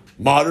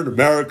modern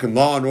American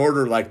Law and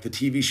Order like the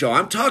TV show.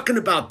 I'm talking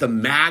about the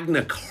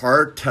Magna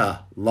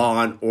Carta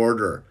Law and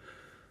Order.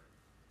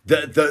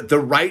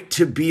 The right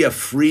to be a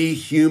free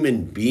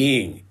human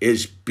being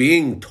is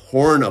being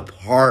torn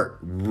apart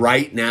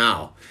right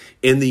now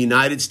in the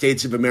United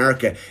States of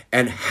America,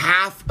 and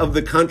half of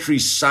the country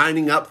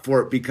signing up for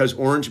it because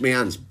Orange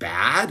Man's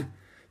bad.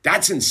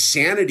 That's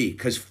insanity,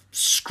 because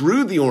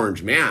screw the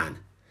Orange Man.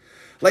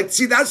 Like,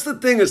 see, that's the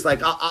thing is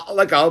like,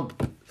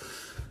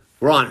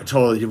 we're on it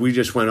totally. We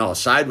just went all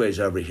sideways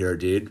over here,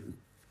 dude.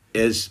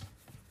 Is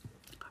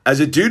as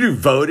a dude who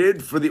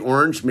voted for the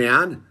Orange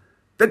Man,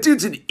 that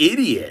dude's an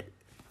idiot,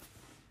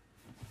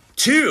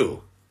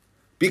 too,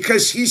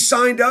 because he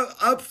signed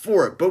up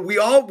for it. But we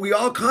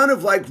all kind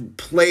of like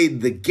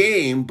played the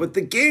game, but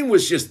the game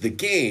was just the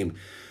game.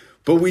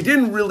 But we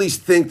didn't really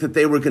think that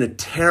they were going to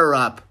tear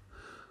up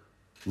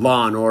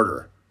Law and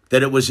Order,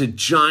 that it was a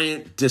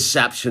giant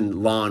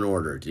deception, Law and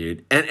Order,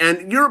 dude.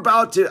 And you're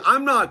about to,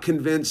 I'm not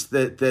convinced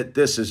that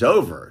this is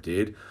over,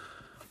 dude.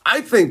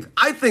 I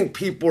think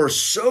people are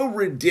so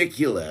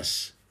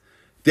ridiculous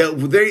that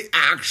they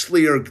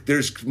actually are,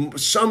 there's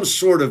some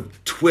sort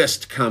of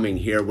twist coming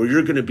here where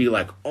you're going to be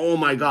like, oh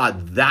my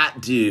God,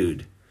 that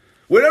dude,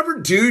 whatever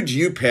dude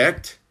you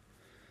picked,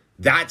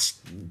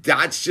 that's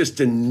just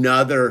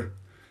another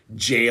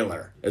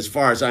jailer as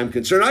far as I'm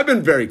concerned. I've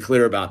been very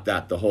clear about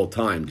that the whole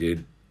time,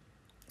 dude.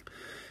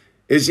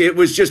 It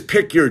was just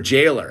pick your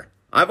jailer.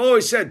 I've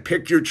always said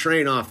pick your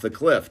train off the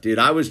cliff, dude.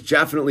 I was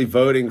definitely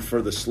voting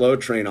for the slow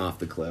train off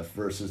the cliff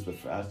versus the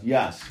fast.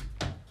 Yes.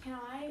 Can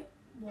I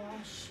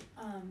wash,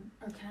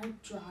 or can I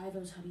dry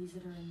those hoodies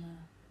that are in the...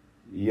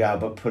 Yeah,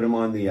 but put them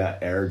on the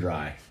air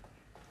dry,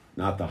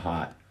 not the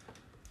hot.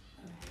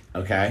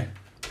 Okay?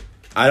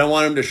 I don't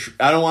want them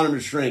to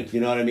shrink,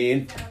 you know what I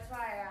mean? That's why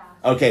I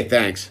asked. Okay,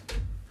 thanks.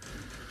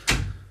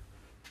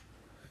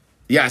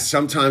 Yeah,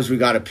 sometimes we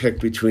got to pick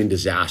between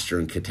disaster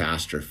and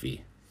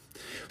catastrophe.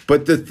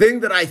 But the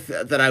thing that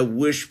I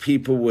wish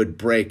people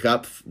would wake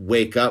up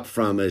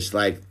from is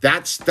like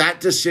that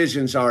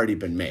decision's already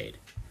been made.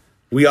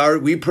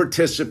 We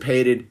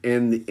participated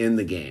in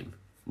the game,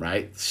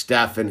 right?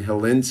 Stefan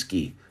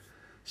Helinski,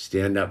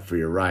 stand up for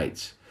your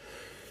rights.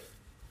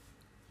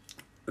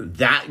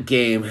 That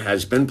game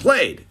has been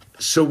played.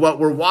 So what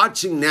we're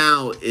watching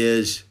now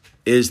is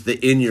the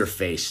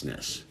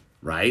in-your-faceness,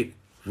 right?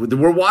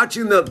 We're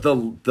watching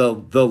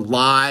the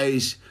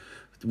lies.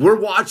 We're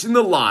watching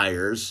the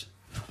liars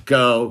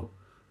go,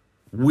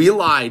 we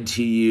lied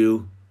to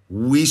you.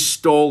 We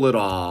stole it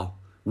all.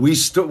 We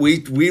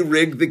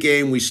rigged the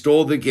game. We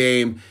stole the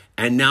game.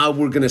 And now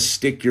we're going to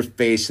stick your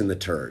face in the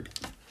turd.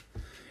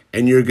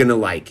 And you're going to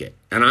like it.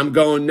 And I'm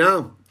going,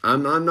 no,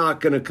 I'm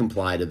not going to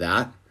comply to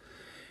that.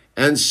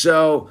 And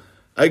so,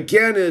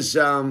 again, it's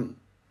a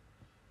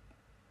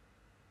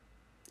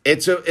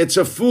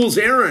fool's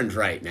errand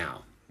right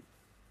now,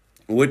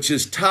 which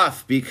is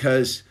tough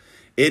because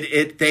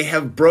they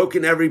have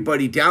broken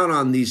everybody down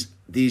on these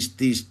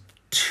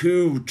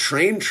two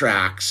train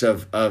tracks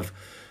of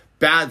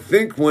bad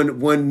think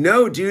when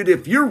no, dude,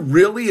 if you're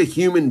really a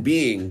human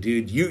being,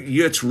 dude,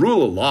 it's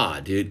rule of law,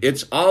 dude.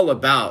 It's all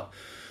about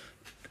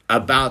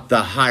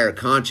the higher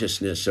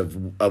consciousness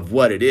of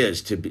what it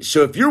is to be.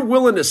 So if you're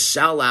willing to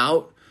sell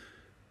out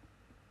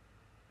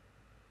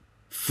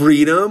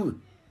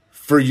freedom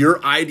for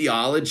your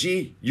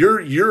ideology,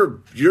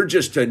 you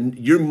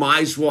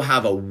might as well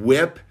have a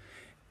whip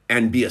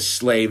and be a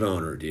slave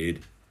owner, dude,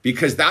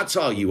 because that's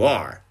all you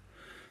are.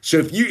 So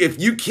if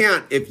you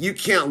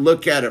can't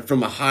look at it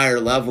from a higher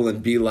level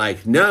and be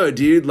like, no,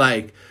 dude,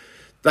 like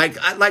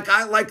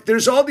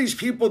there's all these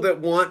people that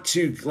want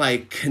to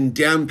like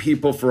condemn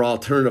people for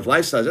alternative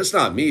lifestyles. That's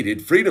not me,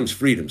 dude. Freedom's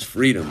freedom,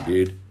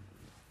 dude.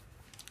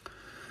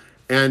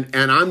 And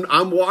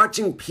I'm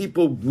watching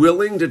people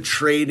willing to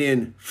trade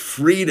in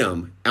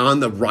freedom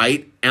on the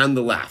right and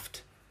the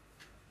left.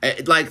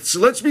 So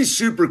let's be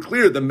super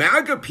clear. The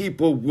MAGA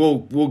people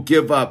will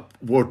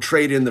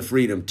trade in the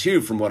freedom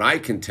too, from what I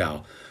can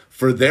tell,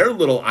 for their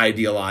little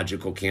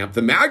ideological camp.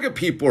 The MAGA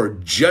people are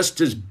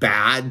just as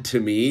bad to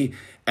me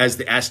as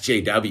the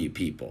SJW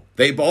people.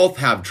 They both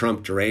have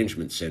Trump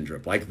derangement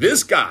syndrome. Like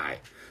this guy's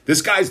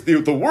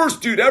the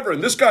worst dude ever,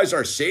 and this guy's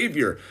our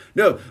savior.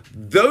 No,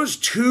 those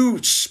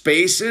two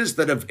spaces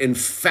that have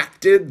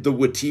infected the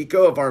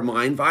Wetiko of our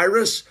mind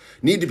virus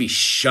need to be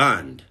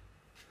shunned.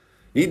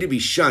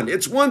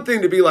 It's one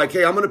thing to be like,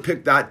 hey, I'm going to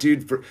pick that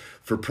dude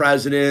for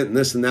president and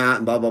this and that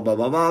and blah, blah, blah,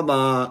 blah, blah,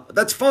 blah.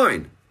 That's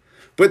fine.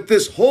 But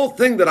this whole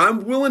thing that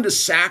I'm willing to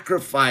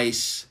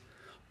sacrifice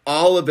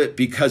all of it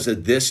because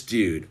of this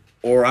dude,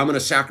 or I'm going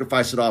to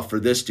sacrifice it all for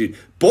this dude.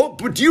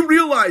 But do you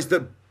realize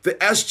that the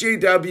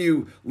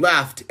SJW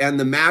left and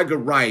the MAGA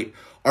right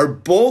are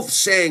both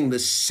saying the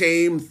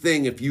same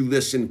thing if you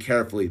listen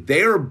carefully?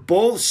 They are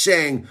both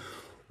saying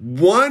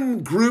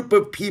one group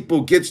of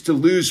people gets to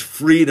lose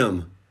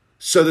freedom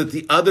so that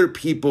the other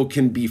people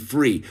can be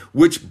free,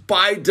 which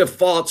by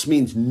default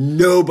means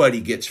nobody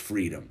gets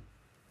freedom.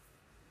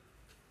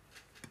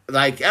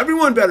 Like,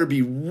 everyone better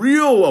be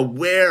real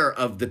aware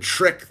of the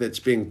trick that's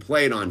being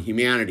played on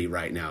humanity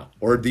right now,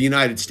 or the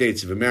United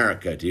States of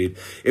America, dude.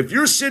 If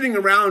you're sitting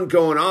around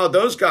going, oh,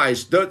 those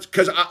guys,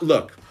 because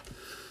look,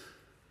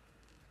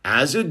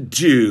 as a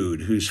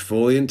dude who's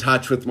fully in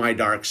touch with my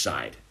dark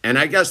side, and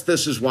I guess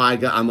this is why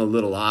I'm a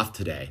little off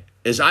today,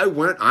 is I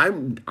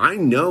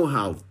know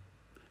how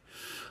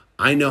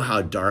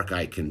dark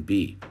I can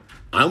be.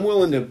 I'm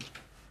willing to,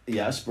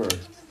 yes, Bird.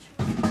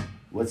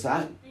 What's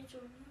that?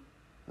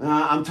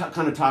 I'm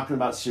kind of talking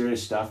about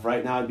serious stuff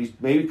right now.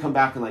 Maybe come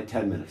back in like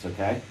 10 minutes,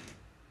 okay?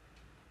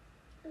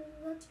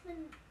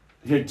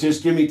 Here,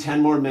 just give me 10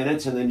 more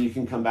minutes, and then you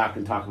can come back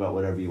and talk about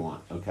whatever you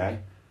want, okay?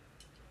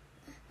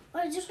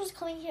 I just was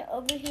coming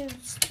over here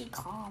just to be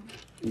calm.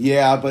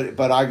 Yeah,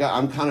 but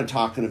I'm kind of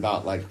talking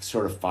about like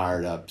sort of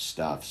fired up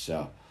stuff,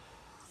 so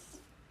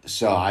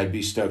I'd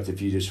be stoked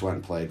if you just went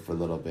and played for a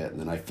little bit, and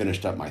then I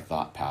finished up my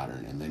thought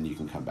pattern, and then you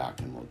can come back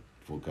and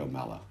we'll go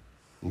mellow,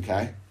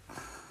 okay?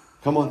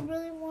 Come on. I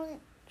really want to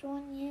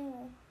join you.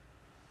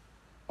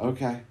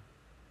 Okay.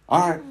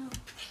 All right.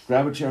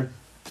 Grab a chair.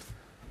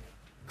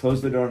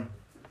 Close the door.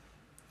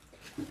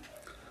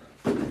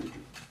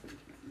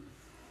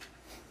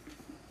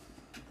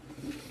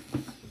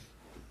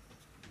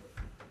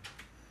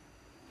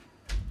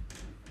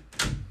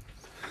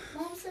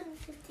 Mom said in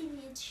 15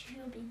 minutes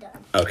she'll be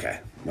done.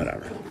 Okay.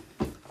 Whatever.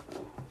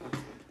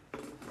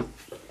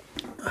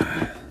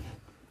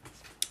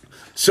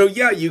 So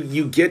yeah,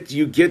 you get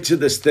to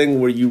this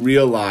thing where you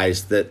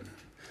realize that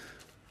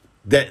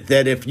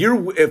if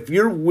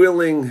you're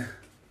willing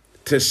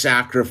to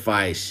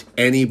sacrifice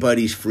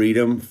anybody's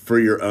freedom for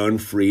your own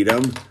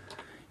freedom,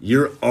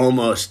 you're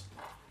almost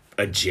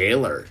a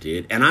jailer,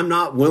 dude. And I'm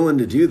not willing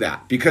to do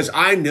that because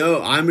I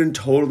know I'm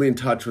totally in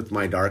touch with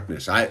my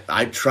darkness. I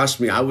trust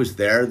me. I was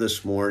there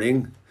this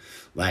morning.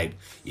 Like,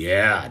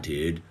 yeah,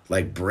 dude,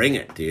 like bring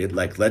it, dude.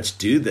 Like, let's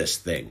do this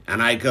thing.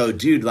 And I go,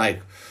 dude,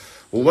 like,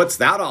 well, what's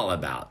that all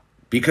about?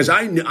 Because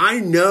I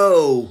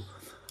know,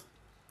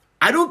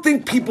 I don't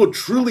think people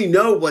truly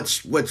know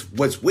what's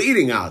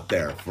waiting out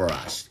there for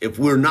us. If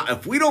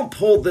we don't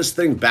pull this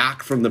thing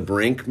back from the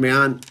brink,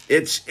 man,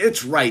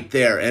 it's right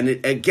there. And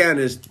it, again,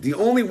 is the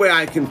only way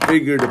I can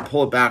figure to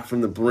pull it back from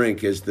the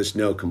brink is this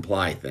no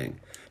comply thing.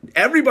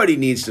 Everybody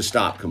needs to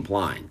stop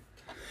complying.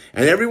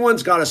 And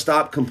everyone's got to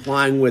stop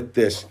complying with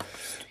this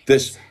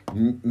this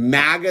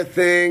MAGA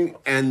thing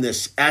and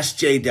this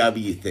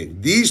SJW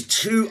thing. These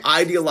two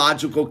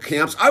ideological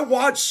camps. I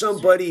watched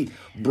somebody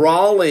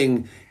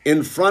brawling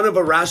in front of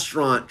a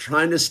restaurant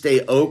trying to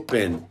stay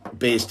open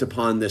based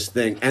upon this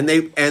thing. And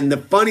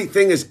the funny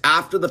thing is,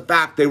 after the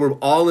fact, they were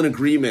all in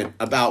agreement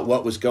about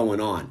what was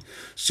going on.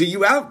 So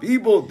you have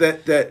people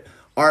that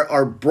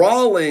are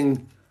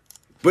brawling,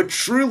 but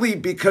truly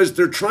because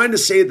they're trying to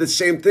say the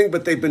same thing,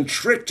 but they've been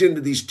tricked into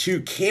these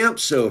two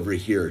camps over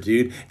here,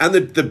 dude. And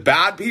the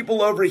bad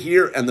people over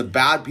here and the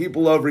bad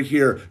people over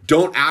here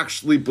don't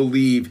actually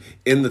believe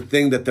in the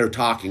thing that they're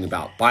talking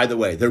about. By the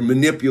way, they're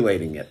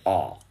manipulating it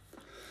all.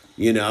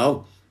 You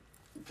know,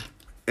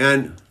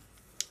 and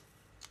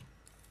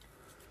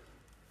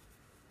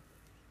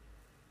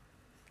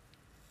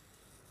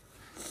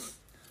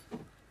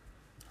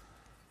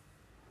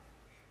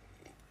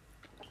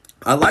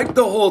I like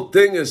the whole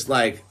thing is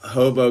like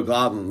hobo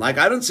goblin. Like,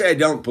 I don't say I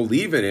don't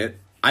believe in it.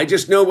 I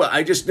just know a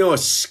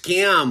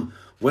scam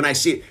when I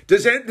see it.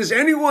 Does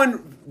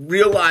anyone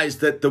realize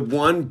that the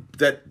one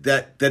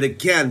that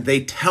again,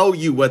 they tell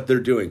you what they're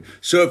doing?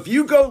 So if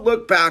you go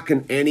look back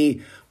in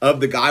any of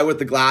the guy with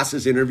the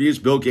glasses interviews,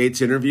 Bill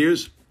Gates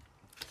interviews,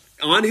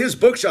 on his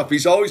bookshelf,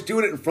 he's always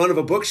doing it in front of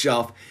a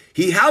bookshelf.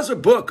 He has a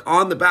book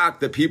on the back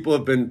that people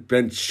have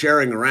been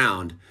sharing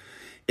around.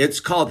 It's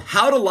called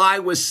How to Lie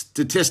with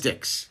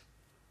Statistics.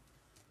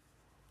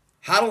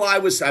 I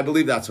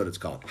believe that's what it's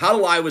called. How to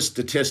Lie with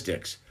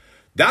Statistics.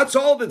 That's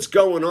all that's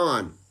going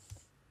on.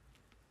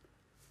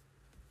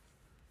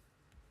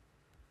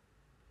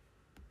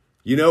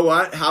 You know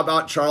what? How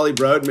about Charlie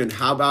Broadman?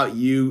 How about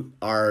you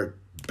are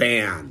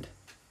banned?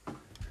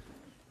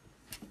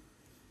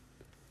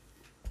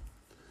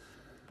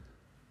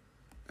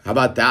 How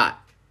about that?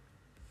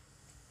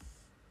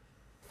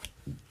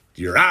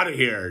 You're out of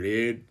here,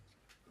 dude.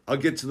 I'll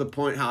get to the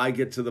point how I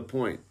get to the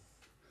point.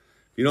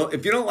 You know,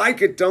 if you don't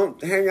like it,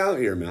 don't hang out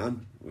here,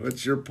 man.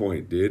 What's your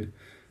point, dude?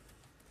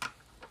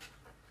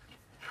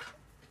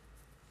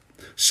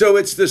 So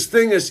it's this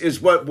thing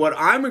is what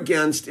I'm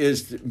against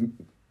is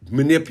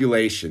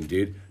manipulation,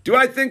 dude. Do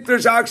I think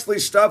there's actually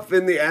stuff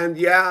in the end?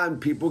 Yeah, and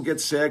people get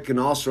sick and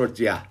all sorts.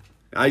 Yeah.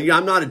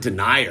 I'm not a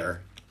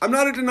denier. I'm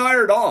not a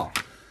denier at all.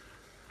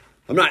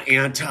 I'm not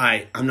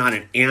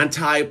an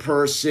anti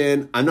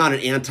person. I'm not an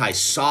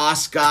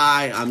anti-sauce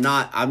guy.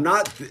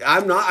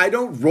 I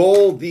don't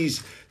roll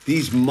these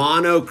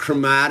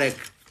monochromatic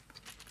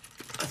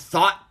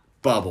thought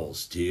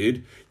bubbles,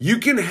 dude. You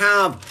can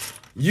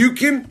have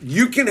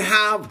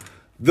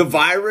the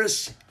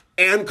virus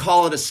and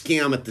call it a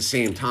scam at the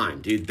same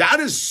time, dude. That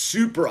is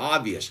super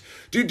obvious.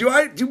 Dude,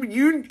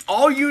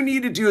 all you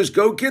need to do is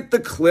go get the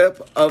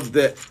clip of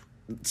the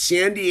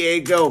San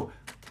Diego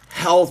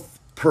health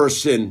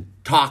person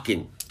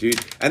talking, dude.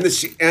 And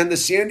the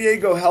San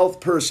Diego health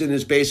person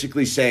is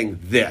basically saying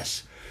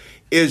this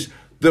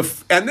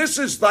and this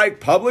is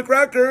like public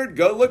record.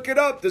 Go look it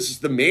up. This is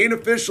the main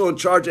official in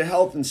charge of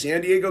health in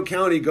San Diego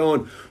County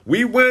going,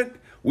 we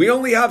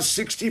only have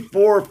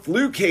 64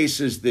 flu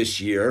cases this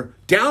year,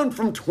 down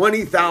from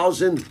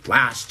 20,000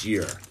 last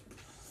year.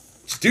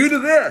 It's due to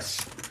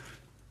this.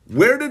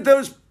 Where did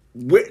those...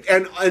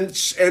 And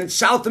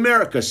South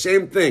America,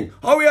 same thing.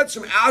 Oh, we had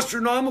some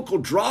astronomical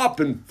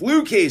drop in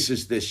flu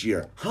cases this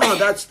year. Huh,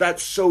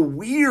 that's so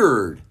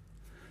weird.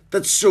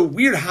 That's so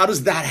weird. How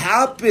does that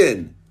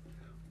happen?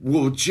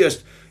 Well,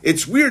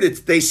 it's weird.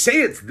 They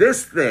say it's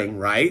this thing,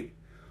 right?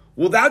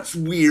 Well, that's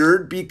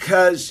weird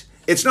because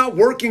it's not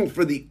working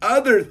for the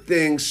other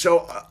thing.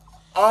 So,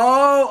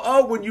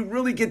 when you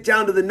really get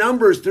down to the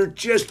numbers, they're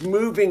just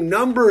moving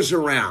numbers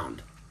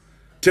around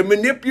to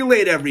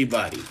manipulate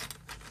everybody.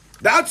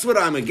 That's what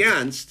I'm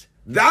against.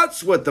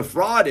 That's what the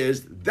fraud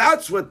is.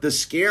 That's what the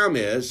scam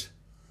is.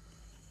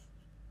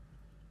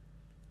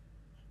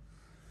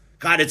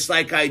 God, it's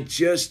like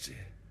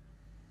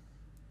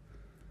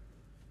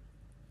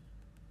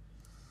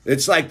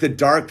it's like the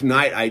Dark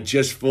Knight. I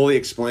just fully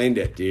explained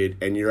it, dude.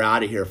 And you're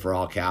out of here for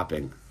all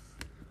capping.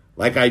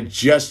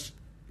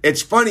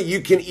 It's funny.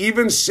 You can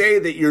even say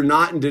that you're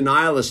not in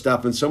denial of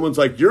stuff. And someone's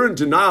like, you're in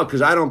denial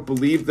because I don't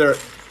believe they're...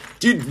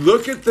 Dude,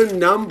 look at the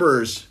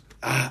numbers.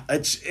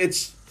 This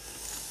is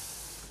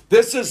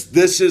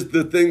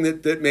the thing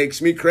that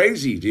makes me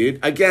crazy, dude.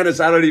 Again, I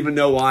don't even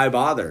know why I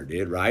bother,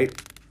 dude, right?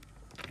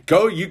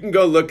 You can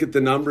go look at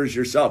the numbers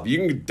yourself.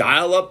 You can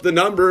dial up the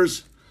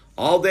numbers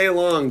all day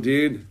long,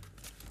 dude.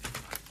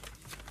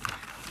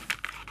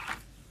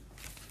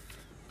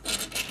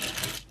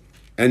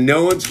 And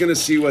no one's going to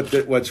see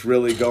what's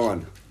really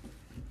going.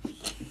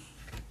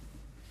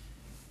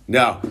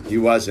 No, he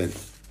wasn't.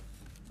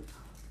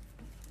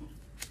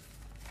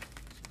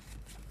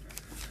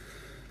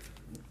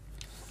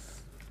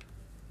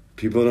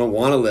 People don't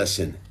want to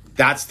listen.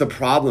 That's the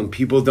problem.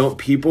 People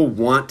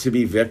want to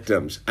be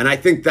victims. And I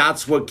think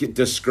that's what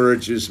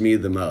discourages me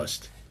the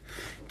most.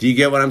 Do you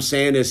get what I'm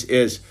saying?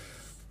 Is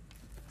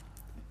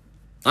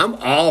I'm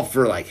all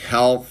for like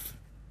health.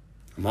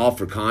 I'm all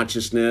for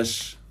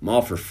consciousness. I'm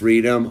all for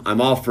freedom.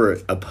 I'm all for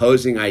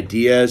opposing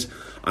ideas.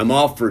 I'm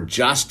all for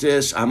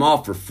justice. I'm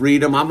all for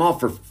freedom. I'm all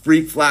for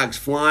free flags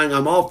flying.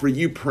 I'm all for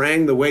you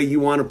praying the way you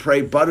want to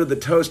pray. Butter the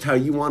toast how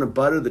you want to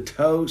butter the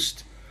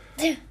toast.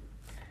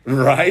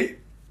 Right?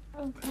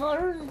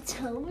 Butter the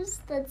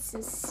toast? That's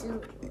a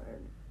silly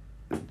word.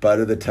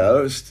 Butter the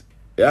toast?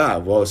 Yeah,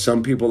 well,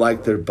 some people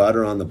like their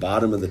butter on the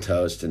bottom of the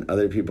toast and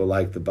other people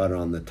like the butter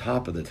on the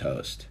top of the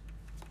toast.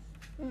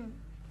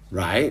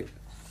 Right?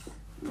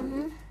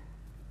 Mm-hmm.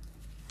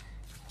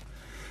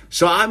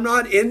 So I'm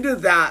not into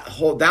that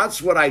whole,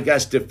 that's what I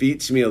guess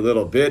defeats me a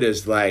little bit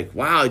is like,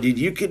 wow, dude,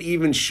 you can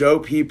even show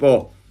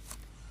people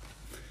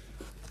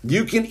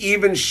the,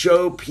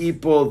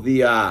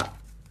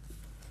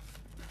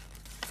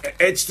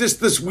 it's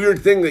just this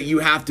weird thing that you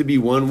have to be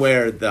one way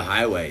or the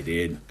highway,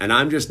 dude. And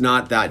I'm just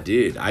not that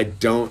dude. I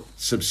don't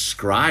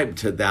subscribe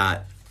to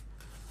that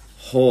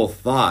whole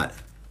thought.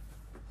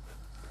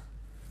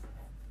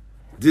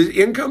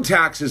 The income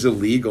tax is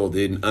illegal,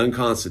 dude, and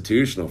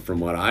unconstitutional from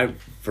what I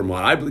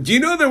believe. Do you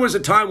know there was a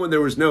time when there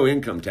was no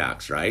income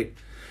tax, right?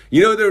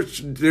 You know there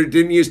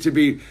didn't used to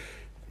be,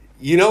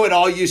 you know, it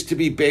all used to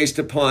be based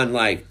upon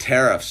like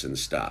tariffs and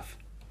stuff.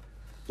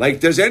 Like,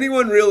 does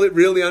anyone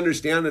really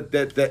understand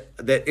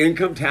that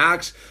income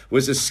tax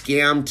was a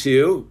scam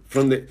too?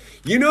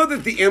 You know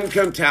that the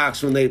income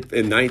tax in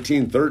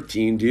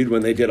 1913, dude,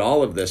 when they did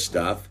all of this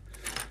stuff,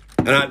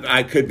 and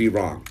I could be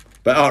wrong,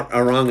 but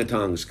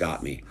orangutans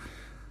got me.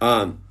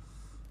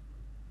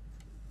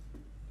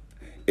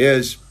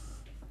 Is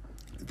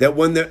that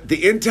when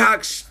the in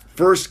tax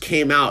first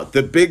came out,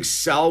 the big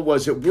sell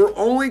was that we're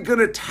only going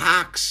to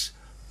tax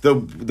the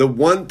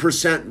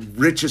 1%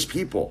 richest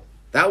people.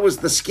 That was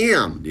the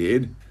scam,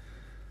 dude.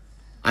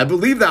 I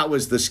believe that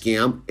was the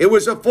scam. It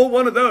was a full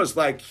one of those.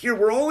 Like, here,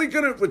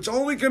 it's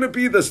only gonna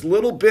be this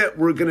little bit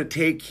we're gonna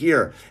take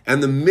here.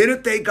 And the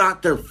minute they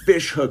got their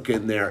fish hook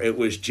in there, it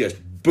was just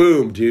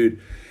boom,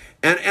 dude.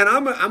 And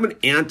I'm an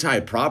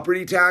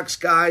anti-property tax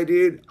guy,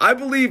 dude. I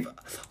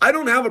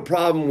don't have a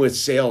problem with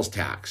sales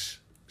tax,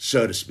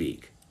 so to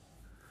speak.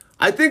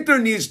 I think there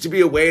needs to be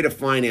a way to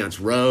finance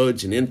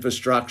roads and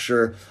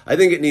infrastructure. I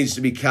think it needs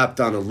to be kept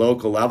on a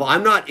local level.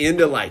 I'm not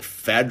into like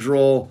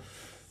federal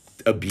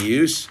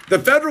abuse. The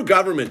federal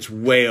government's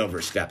way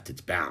overstepped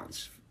its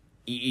bounds.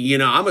 You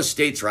know, I'm a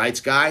states'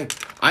 rights guy.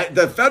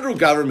 The federal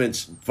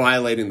government's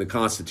violating the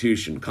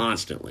Constitution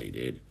constantly,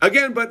 dude.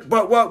 Again, but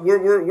what?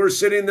 We're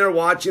sitting there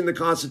watching the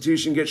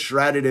Constitution get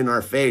shredded in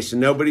our face,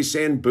 and nobody's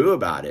saying boo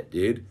about it,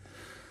 dude.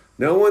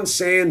 No one's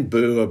saying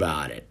boo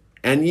about it.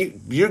 And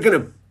you're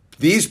gonna.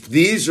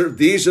 These are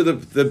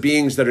the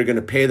beings that are going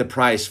to pay the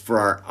price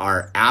for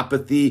our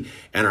apathy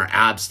and our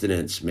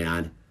abstinence,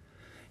 man.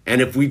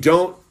 And if we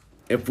don't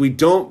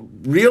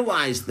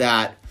realize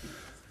that,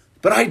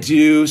 but I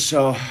do,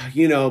 so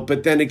you know.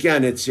 But then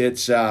again, it's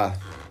that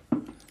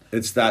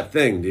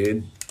thing,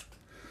 dude.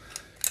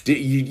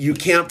 You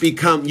can't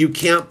become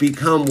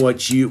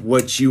what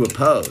you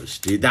oppose,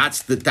 dude.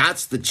 That's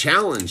the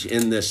challenge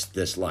in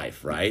this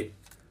life, right?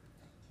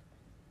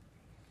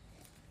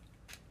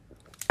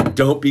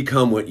 Don't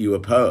become what you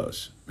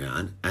oppose,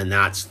 man. And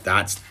that's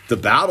the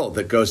battle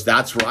that goes.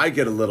 That's where I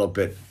get a little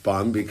bit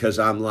bummed because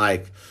I'm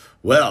like,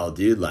 well,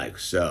 dude, like,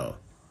 so.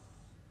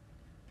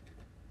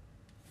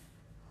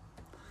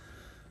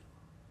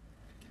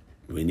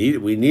 We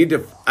need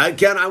to,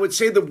 again, I would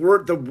say the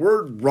word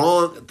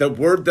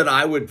that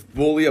I would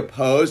fully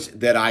oppose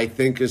that I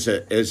think is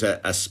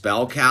a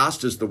spell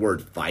cast is the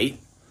word fight.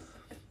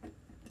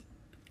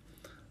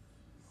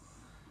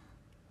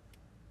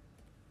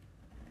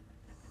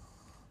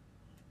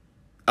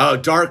 Oh,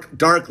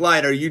 dark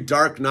light. Are you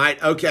Dark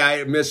Knight? Okay,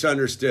 I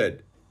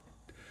misunderstood.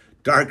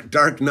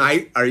 Dark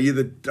Knight. Are you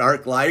the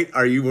dark light?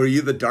 Were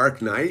you the Dark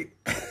Knight?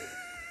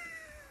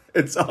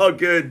 It's all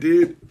good,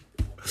 dude.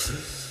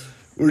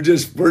 We're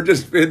just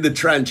in the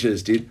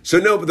trenches, dude. So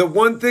no, but the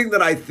one thing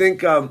that I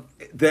think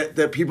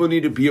that people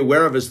need to be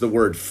aware of is the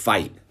word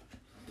fight.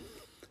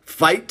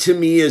 Fight to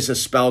me is a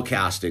spell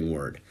casting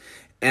word,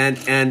 and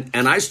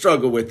I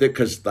struggle with it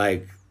because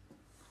like.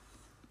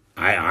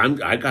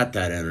 I got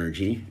that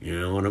energy, you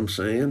know what I'm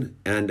saying?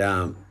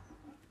 And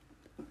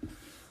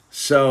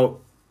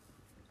so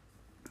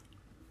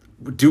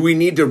do we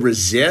need to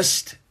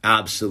resist?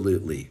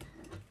 Absolutely.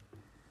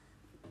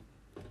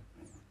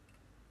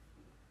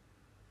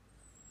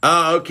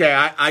 Oh, okay.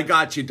 I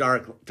got you,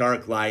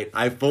 dark light.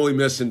 I fully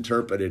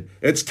misinterpreted.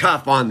 It's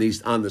tough on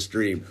the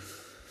stream.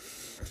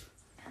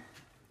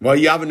 Well,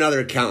 you have another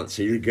account,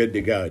 so you're good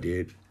to go,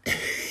 dude.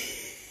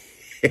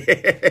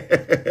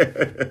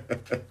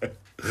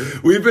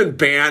 We've been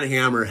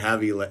banhammer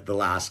heavy the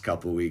last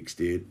couple weeks,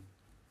 dude.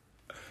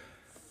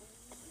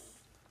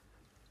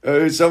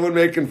 Is someone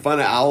making fun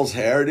of Owl's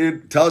hair,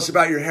 dude? Tell us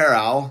about your hair,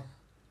 Owl.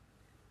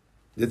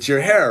 It's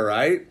your hair,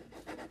 right?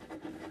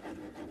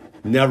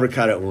 Never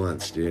cut it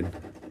once, dude.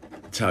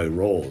 That's how he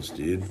rolls,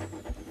 dude.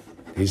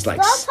 He's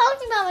like... Stop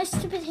talking about my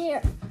stupid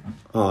hair.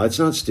 Oh, it's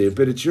not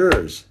stupid. It's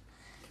yours.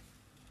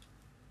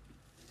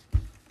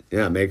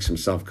 Yeah, it makes him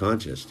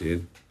self-conscious,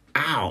 dude.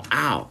 Ow,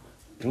 ow.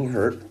 Don't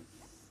hurt.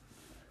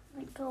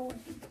 Go away.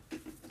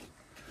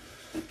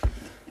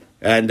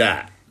 And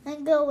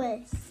And go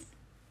away.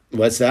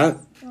 what's that?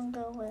 Don't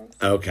go away.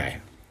 Okay.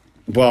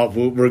 Well,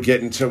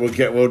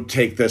 we'll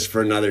take this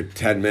for another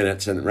 10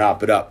 minutes and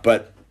wrap it up.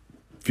 But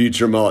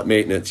future mullet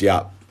maintenance,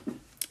 yeah.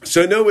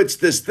 So no, it's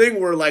this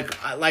thing where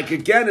like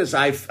again, as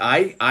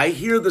I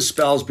hear the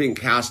spells being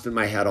cast in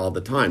my head all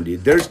the time,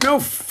 dude. There's no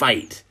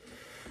fight.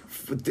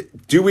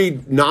 Do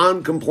we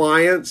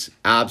non-compliance?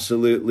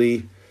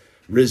 Absolutely.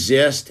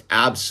 Resist?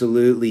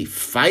 Absolutely.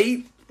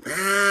 Fight?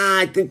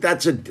 I think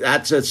that's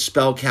a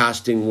spell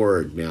casting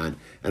word, man.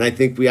 And I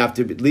think we have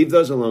to leave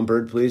those alone,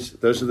 Bird, please.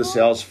 Those are the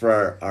sails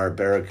for our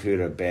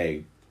Barracuda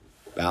Bay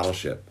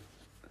battleship.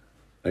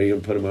 Are you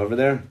gonna put them over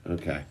there?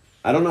 Okay.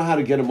 I don't know how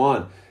to get them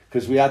on,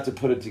 because we have to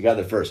put it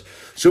together first.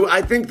 So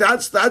I think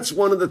that's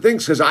one of the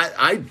things, because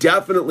I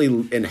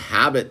definitely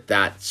inhabit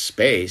that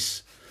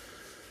space.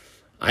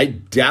 I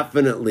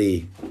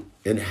definitely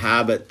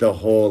inhabit the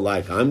whole,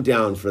 like, I'm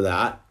down for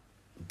that,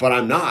 but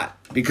I'm not,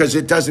 because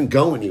it doesn't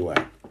go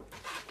anywhere.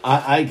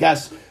 I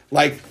guess,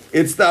 like,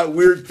 it's that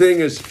weird thing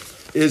is,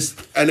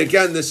 and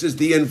again, this is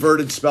the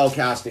inverted spell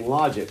casting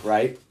logic,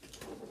 right?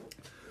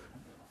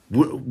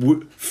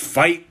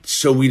 Fight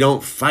so we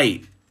don't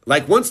fight.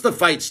 Like, once the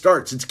fight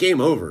starts, it's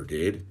game over,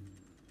 dude.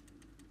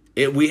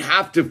 We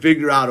have to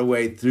figure out a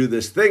way through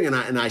this thing, and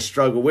I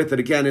struggle with it.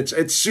 Again,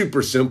 it's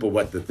super simple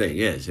what the thing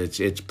is.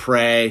 It's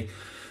pray,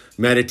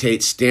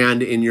 meditate,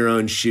 stand in your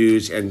own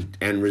shoes,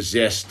 and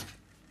resist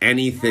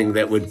anything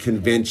that would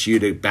convince you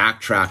to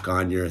backtrack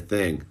on your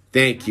thing.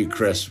 Thank you,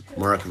 Chris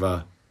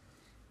Markova.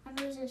 And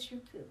resist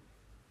your poop.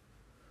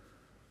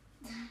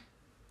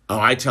 Oh,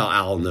 I tell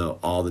Al no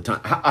all the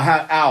time.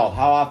 Al,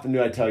 how often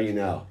do I tell you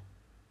no?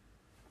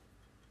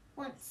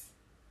 Once.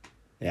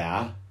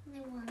 Yeah?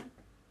 Only one.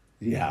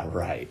 Yeah,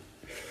 right.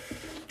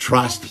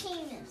 Trust.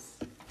 And penis.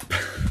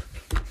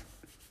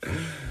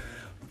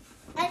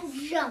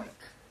 And junk.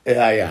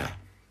 Yeah.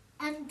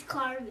 And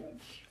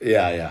garbage.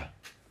 Yeah.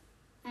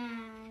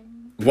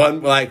 And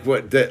One, like,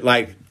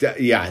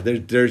 yeah,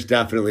 there's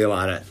definitely a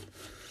lot of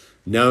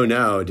no,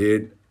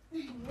 dude.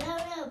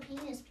 no,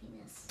 penis.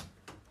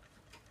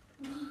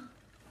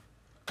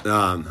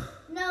 Um,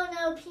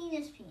 No,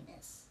 penis.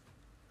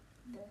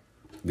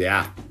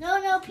 yeah.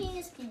 No,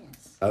 penis.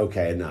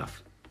 Okay,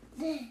 enough.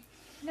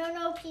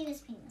 No,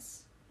 penis.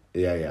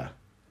 Yeah.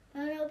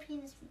 No,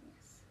 penis.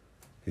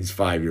 He's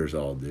 5 years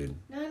old, dude.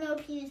 No,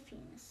 penis.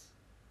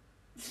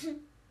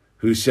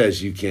 Who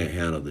says you can't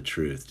handle the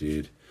truth,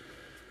 dude?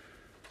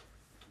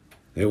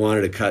 They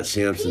wanted to cut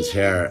Samson's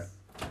hair.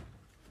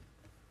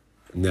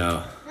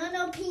 No.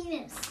 No,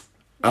 penis.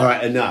 All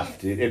right, enough,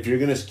 dude. If you're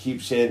going to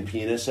keep saying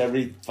penis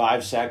every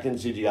 5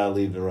 seconds, dude, you got to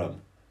leave the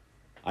room.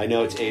 I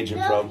know it's age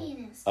appropriate.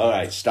 Penis. All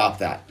right, stop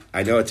that.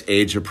 I know it's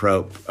age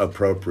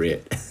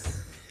appropriate.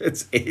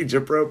 It's age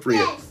appropriate.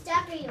 Yeah,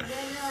 stop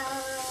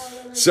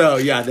it. So,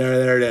 yeah,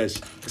 there it is.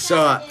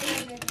 So,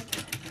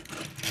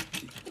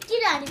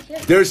 get out of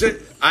here.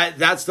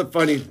 That's the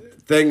funny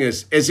thing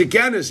is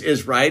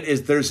right,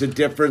 is there's a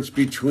difference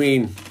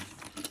between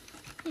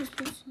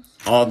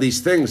all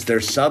these things.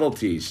 There's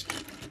subtleties.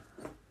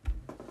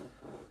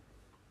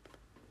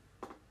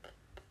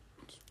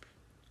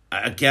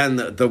 Again,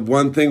 the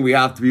one thing we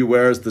have to be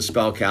aware is the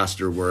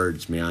spellcaster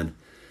words, man.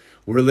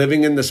 We're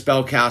living in the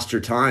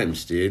spellcaster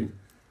times, dude.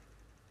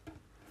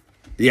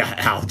 Yeah,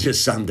 Al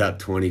just summed up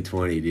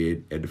 2020,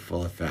 dude, in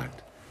full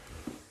effect.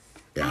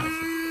 Yeah,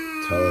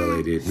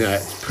 totally, dude. No,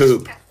 it's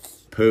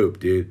poop,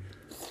 dude.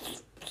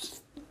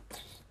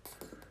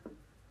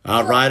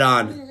 Right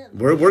on.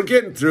 We're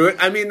getting through it.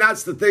 I mean,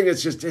 that's the thing.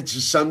 It's just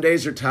some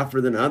days are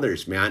tougher than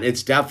others, man.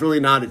 It's definitely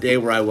not a day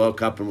where I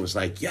woke up and was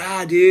like,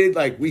 yeah, dude,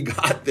 like, we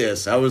got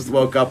this. I was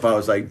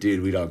like,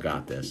 dude, we don't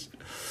got this.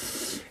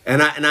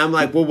 And I'm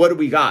like, well, what do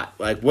we got?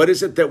 Like, what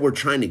is it that we're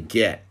trying to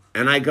get?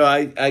 And I go,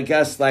 I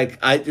guess, like,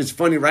 it's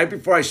funny, right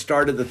before I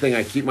started the thing,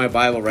 I keep my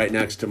Bible right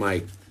next to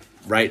my,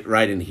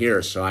 right in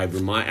here. So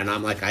and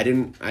I'm like, I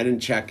didn't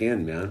check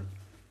in, man.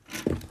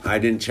 I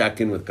didn't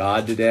check in with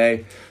God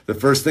today. The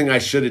first thing I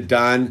should have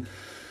done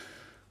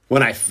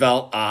when I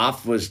felt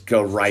off was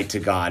go right to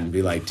God and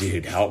be like,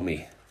 dude, help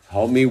me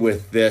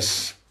with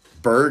this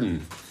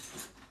burden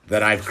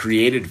that I've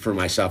created for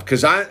myself.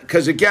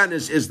 Because again,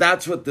 is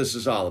that's what this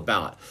is all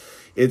about.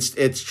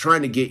 It's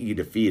trying to get you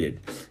defeated.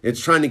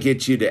 It's trying to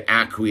get you to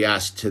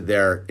acquiesce to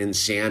their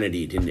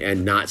insanity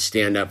and not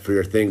stand up for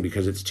your thing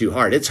because it's too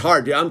hard. It's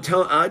hard, dude.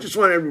 I just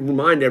want to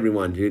remind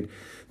everyone, dude,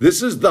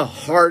 this is the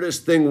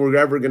hardest thing we're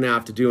ever going to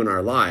have to do in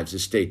our lives,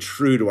 is stay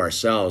true to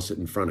ourselves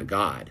in front of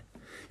God.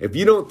 If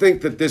you don't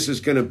think that this is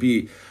going to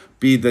be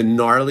the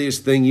gnarliest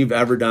thing you've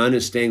ever done,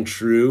 is staying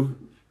true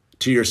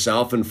to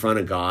yourself in front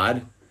of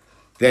God,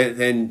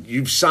 then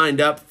you've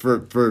signed up for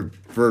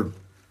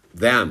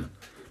them,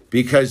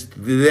 because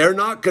they're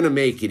not going to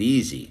make it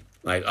easy.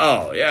 Like,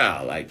 oh yeah,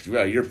 like,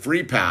 well, you're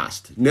free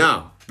passed.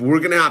 No, we're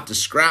going to have to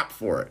scrap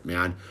for it,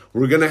 man.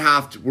 We're going to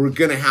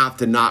have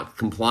to not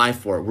comply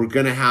for it. We're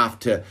going to have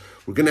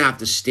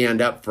to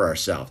stand up for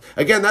ourselves.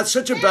 Again, that's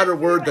such a better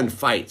word than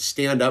fight.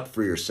 Stand up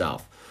for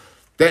yourself.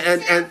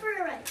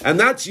 And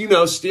that's,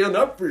 stand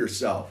up for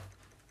yourself.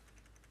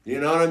 You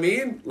know what I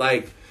mean?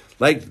 Like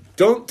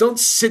don't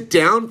sit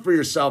down for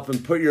yourself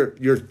and put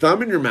your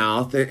thumb in your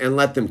mouth and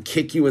let them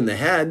kick you in the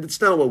head.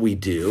 That's not what we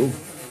do.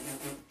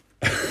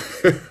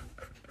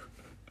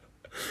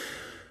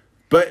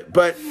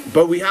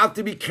 But we have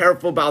to be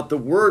careful about the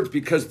words,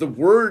 because the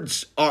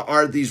words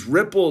are these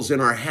ripples in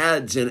our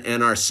heads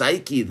and our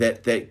psyche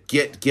that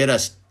get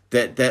us,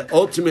 that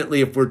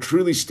ultimately, if we're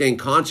truly staying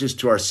conscious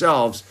to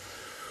ourselves,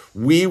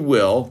 we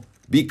will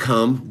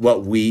become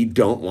what we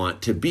don't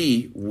want to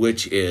be,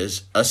 which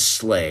is a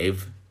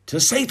slave to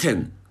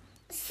Satan.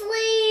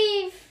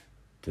 Slave.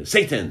 To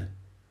Satan.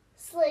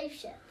 Slave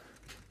ship.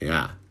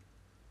 Yeah.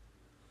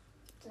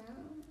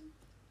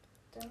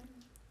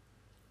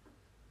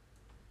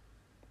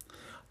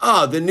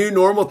 Oh, the new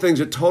normal thing's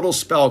a total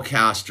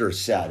spellcaster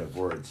set of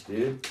words,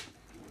 dude.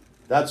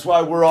 That's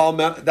why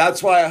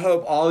that's why I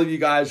hope all of you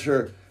guys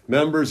are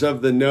members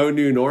of the No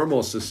New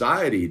Normal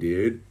Society,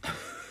 dude.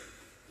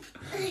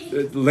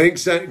 The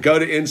links, go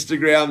to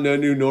Instagram, No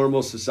New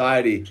Normal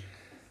Society.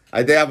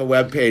 They have a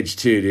webpage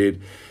too,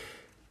 dude.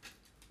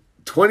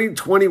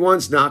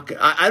 2021's not,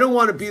 I don't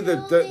want to be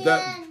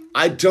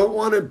I don't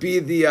want to be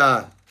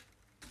the,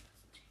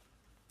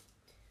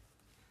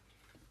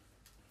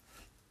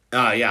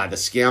 the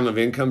scam of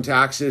income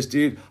taxes,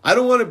 dude. I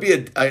don't want to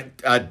be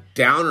a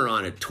downer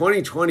on it.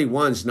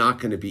 2021's not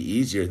going to be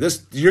easier.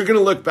 You're going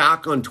to look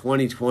back on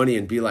 2020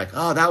 and be like,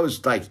 oh, that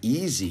was like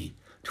easy.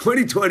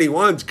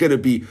 2021's going to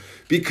be,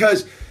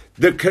 because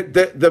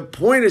the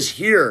point is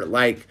here,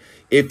 like,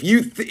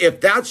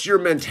 if that's your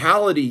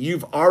mentality,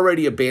 you've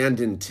already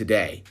abandoned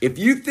today. If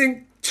you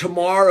think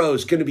tomorrow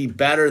is going to be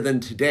better than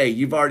today,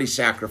 you've already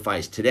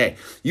sacrificed today.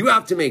 You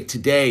have to make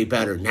today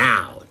better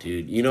now,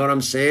 dude. You know what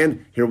I'm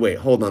saying? Here, wait,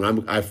 hold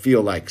on. I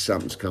feel like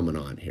something's coming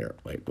on here.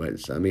 Wait,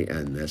 let me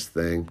end this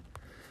thing.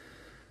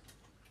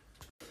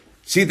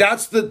 See,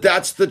 that's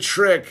the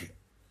trick.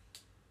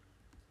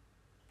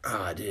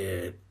 Ah,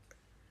 dude.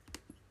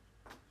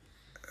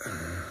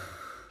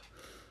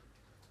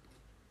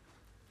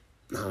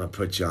 I'm going to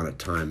put you on a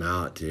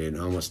timeout, dude. I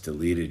almost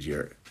deleted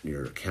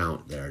your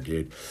account there,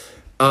 dude.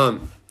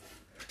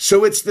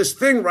 So it's this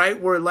thing, right,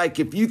 where like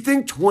if you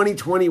think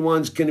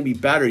 2021 is going to be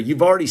better,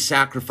 you've already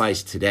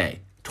sacrificed today.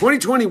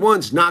 2021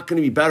 is not going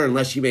to be better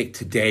unless you make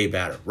today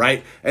better,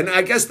 right? And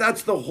I guess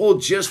that's the whole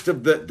gist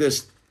of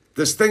this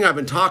thing I've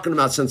been talking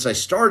about since I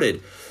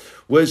started,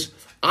 was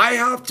I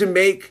have to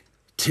make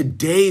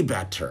today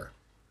better.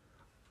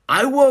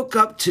 I woke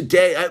up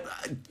today.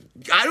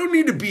 I don't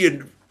need to be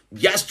in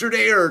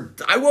yesterday, or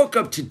I woke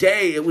up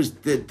today. It was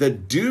the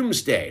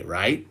doomsday,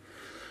 right?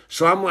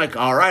 So I'm like,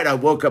 all right, I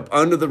woke up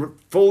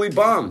fully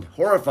bummed,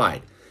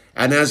 horrified.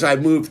 And as I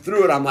moved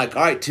through it, I'm like,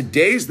 all right,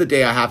 today's the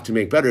day I have to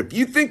make better. If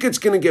you think it's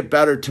going to get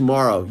better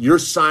tomorrow, you're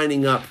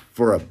signing up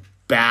for a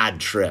bad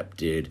trip,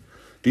 dude.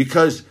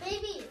 Because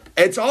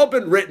it's all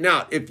been written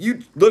out. If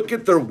you look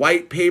at their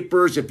white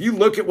papers, if you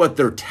look at what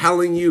they're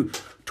telling you,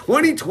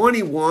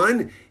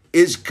 2021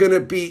 is going to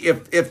be,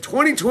 if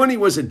 2020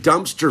 was a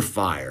dumpster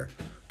fire,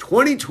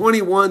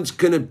 2021's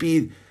going to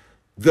be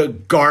the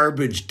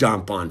garbage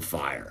dump on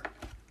fire.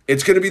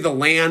 It's going to be the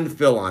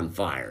landfill on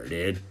fire,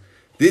 dude.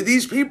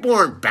 These people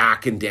aren't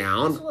backing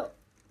down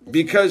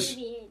because,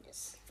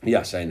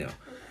 yes, I know.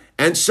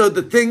 And so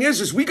the thing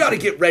is we got to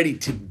get ready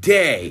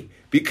today,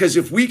 because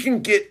if we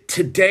can get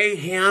today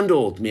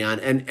handled, man,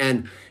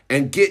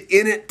 and get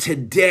in it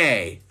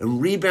today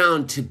and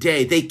rebound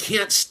today, they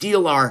can't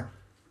steal our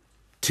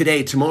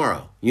today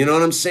tomorrow. You know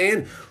what I'm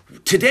saying?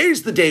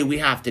 Today's the day we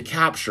have to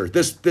capture.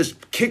 This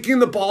kicking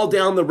the ball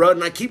down the road,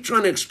 and I keep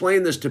trying to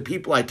explain this to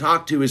people I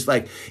talk to, is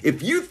like,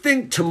 if you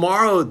think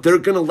tomorrow they're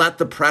going to let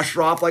the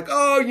pressure off, like,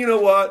 oh, you know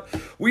what?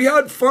 We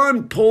had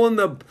fun doing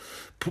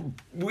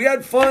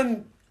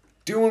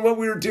what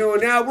we were doing.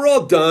 Now we're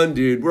all done,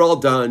 dude. We're all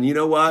done. You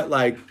know what?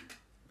 Like,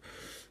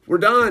 we're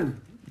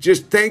done.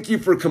 Just thank you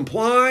for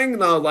complying.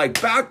 Now,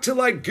 like, back to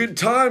like good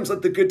times.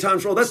 Let the good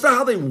times roll. That's not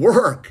how they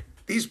work.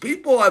 These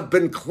people have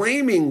been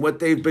claiming what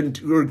they've been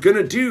going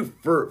to do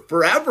for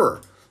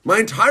forever, my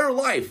entire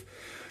life.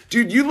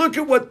 Dude, you look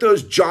at what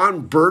those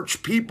John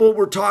Birch people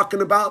were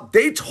talking about.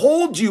 They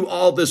told you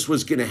all this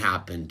was going to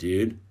happen,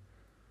 dude.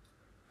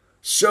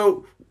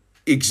 So,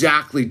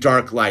 exactly,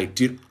 dark light,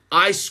 dude.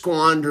 I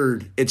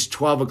squandered, it's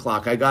 12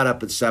 o'clock. I got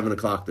up at 7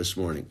 o'clock this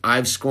morning.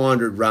 I've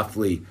squandered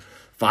roughly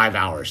 5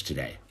 hours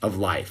today of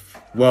life.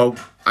 Well,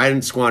 I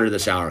didn't squander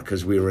this hour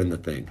because we were in the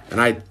thing. And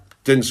I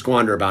didn't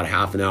squander about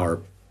half an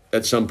hour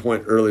at some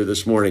point earlier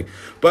this morning.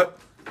 But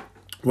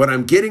what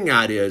I'm getting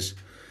at is,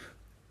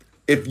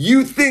 if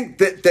you think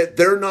that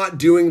they're not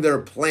doing their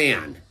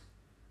plan,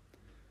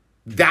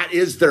 that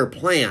is their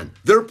plan.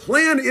 Their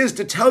plan is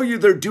to tell you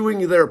they're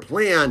doing their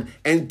plan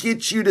and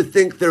get you to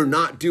think they're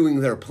not doing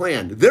their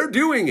plan. They're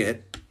doing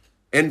it,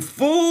 and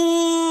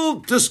full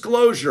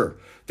disclosure,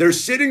 they're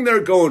sitting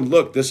there going,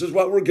 look, this is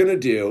what we're going to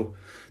do.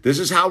 This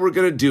is how we're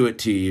going to do it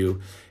to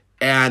you.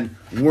 And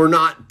we're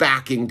not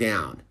backing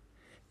down.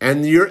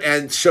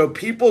 And so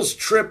people's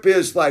trip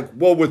is like,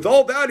 well, with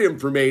all that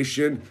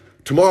information,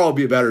 tomorrow will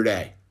be a better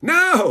day.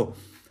 No,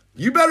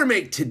 you better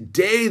make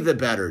today the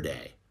better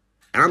day.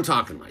 And I'm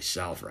talking to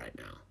myself right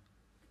now.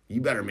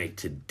 You better make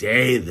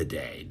today the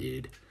day,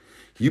 dude.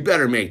 You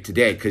better make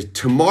today, because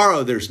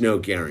tomorrow there's no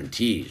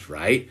guarantees,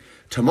 right?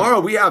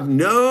 Tomorrow we have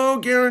no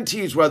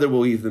guarantees whether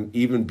we'll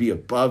even be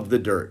above the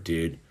dirt,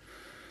 dude.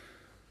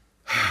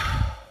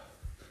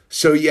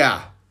 So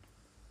yeah,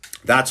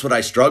 that's what I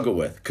struggle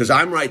with, because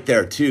I'm right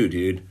there too,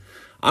 dude.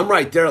 I'm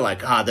right there like,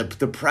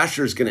 the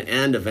pressure is going to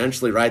end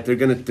eventually, right? They're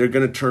going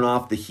to turn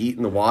off the heat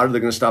in the water. They're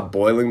going to stop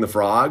boiling the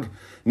frog.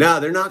 No,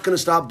 they're not going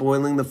to stop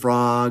boiling the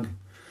frog.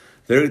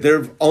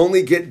 They're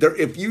only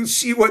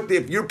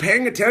if you're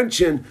paying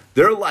attention,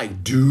 they're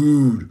like,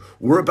 dude,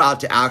 we're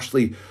about to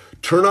actually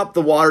turn up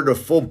the water to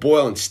full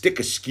boil and stick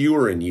a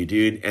skewer in you,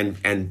 dude,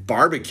 and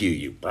barbecue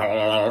you.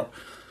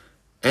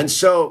 And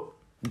so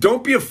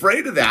don't be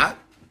afraid of that.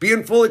 Be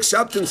in full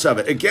acceptance of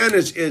it. Again,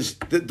 is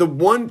the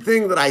one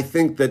thing that I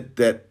think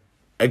that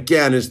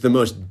again is the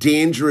most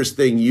dangerous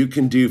thing you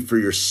can do for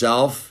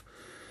yourself,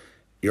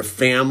 your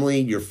family,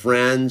 your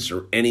friends,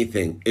 or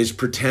anything, is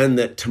pretend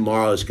that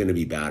tomorrow is going to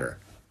be better.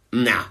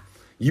 Nah,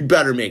 you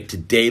better make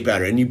today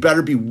better, and you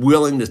better be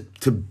willing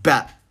to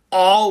bet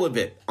all of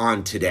it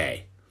on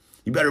today.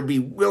 You better be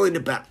willing to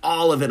bet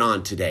all of it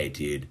on today,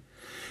 dude.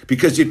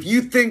 Because if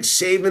you think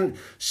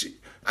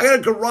I got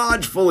a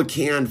garage full of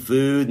canned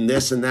food and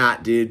this and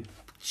that, dude.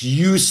 It's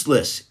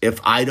useless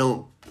if I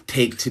don't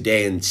take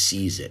today and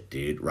seize it,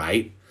 dude,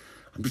 right?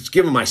 I'm just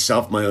giving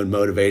myself my own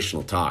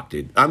motivational talk,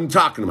 dude. I'm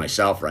talking to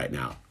myself right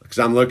now because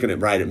I'm looking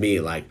right at me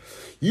like,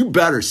 you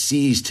better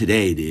seize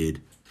today,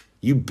 dude.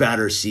 You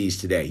better seize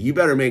today. You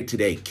better make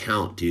today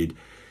count, dude.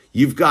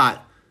 You've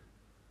got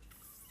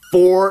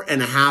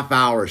 4.5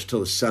 hours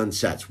till the sun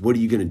sets. What are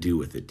you going to do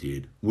with it,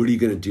 dude? What are you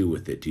going to do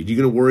with it, dude? You're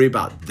going to worry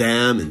about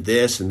them and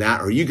this and that,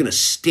 or are you going to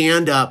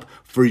stand up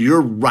for your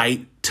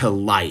right to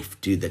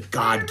life, dude, that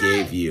God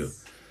gave you?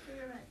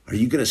 Are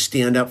you going to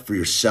stand up for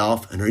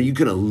yourself, and are you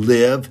going to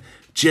live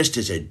just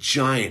as a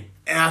giant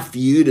F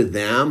you to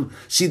them?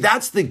 See,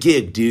 that's the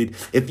gig, dude.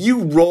 If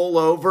you roll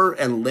over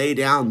and lay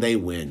down, they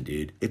win,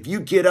 dude. If you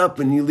get up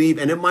and you leave,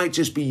 and it might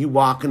just be you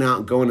walking out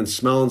and going and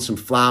smelling some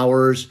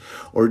flowers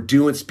or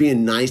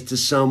being nice to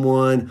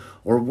someone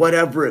or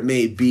whatever it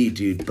may be,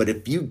 dude. But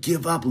if you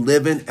give up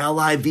living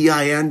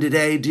LIVIN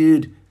today,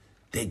 dude,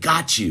 they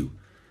got you.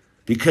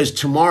 Because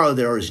tomorrow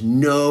there is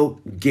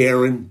no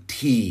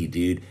guarantee,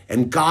 dude.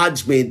 And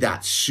God's made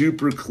that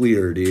super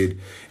clear, dude.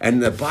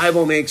 And the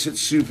Bible makes it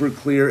super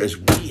clear is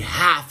we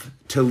have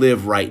to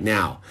live right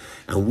now.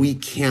 And we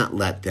can't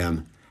let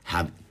them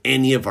have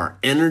any of our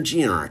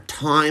energy and our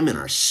time and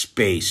our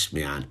space,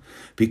 man.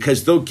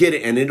 Because they'll get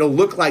it and it'll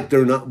look like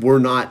we're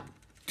not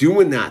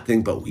doing that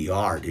thing, but we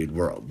are, dude.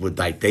 We're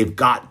like,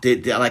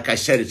 like I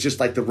said, it's just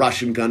like the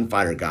Russian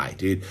gunfighter guy,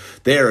 dude.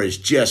 There is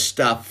just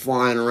stuff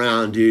flying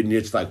around, dude, and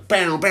it's like,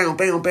 bam, bam,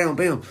 bam, bam,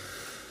 bam.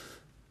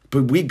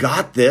 But we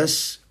got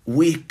this.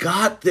 We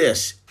got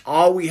this.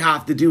 All we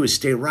have to do is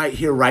stay right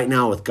here, right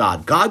now with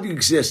God. God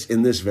exists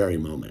in this very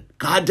moment.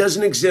 God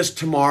doesn't exist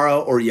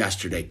tomorrow or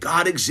yesterday.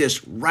 God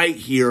exists right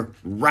here,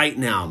 right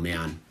now,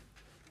 man.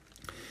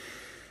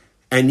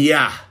 And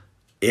yeah,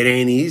 it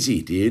ain't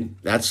easy, dude.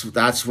 That's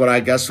what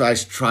I guess I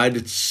tried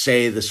to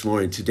say this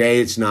morning. Today,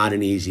 it's not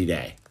an easy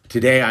day.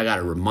 Today, I got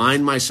to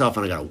remind myself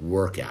and I got to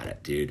work at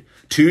it, dude.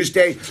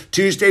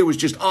 Tuesday was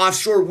just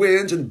offshore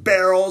winds and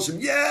barrels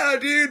and yeah,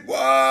 dude,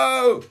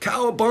 whoa,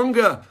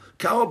 cowabunga.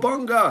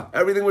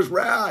 Everything was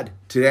rad.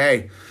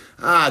 Today,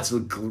 it's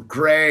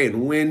gray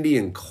and windy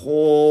and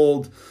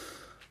cold.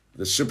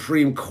 The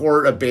Supreme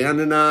Court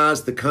abandoned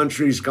us. The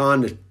country's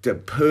gone to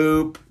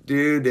poop.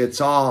 Dude,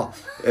 it's all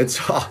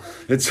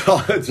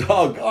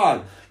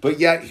gone. But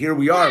yet here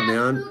we are,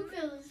 man.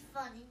 Poo-poo is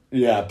funny.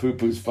 Yeah,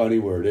 poo-poo's a funny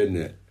word, isn't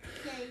it?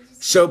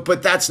 So,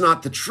 but that's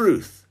not the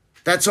truth.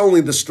 That's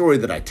only the story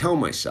that I tell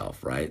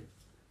myself, right?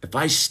 If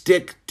I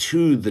stick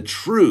to the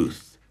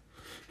truth,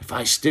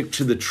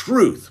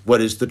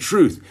 what is the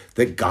truth?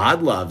 That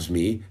God loves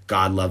me,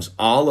 God loves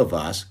all of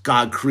us,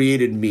 God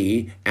created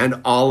me and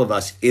all of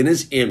us in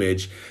his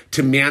image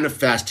to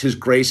manifest his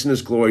grace and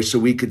his glory so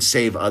we could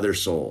save other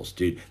souls,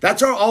 dude.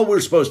 That's all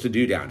we're supposed to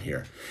do down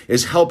here,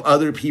 is help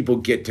other people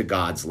get to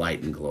God's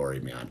light and glory,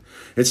 man.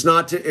 It's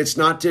not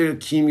to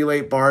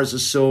accumulate bars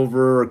of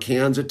silver or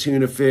cans of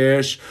tuna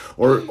fish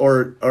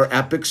or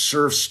epic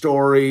surf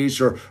stories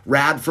or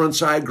rad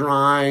frontside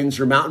grinds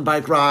or mountain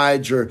bike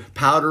rides or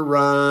powder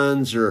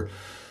runs or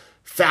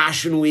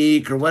fashion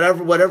week or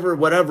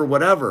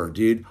whatever,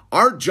 dude.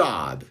 Our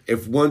job,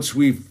 if once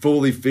we've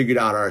fully figured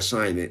out our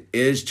assignment,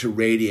 is to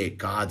radiate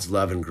God's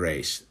love and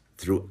grace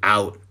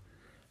throughout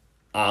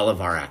all of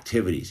our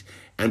activities.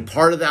 And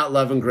part of that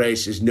love and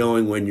grace is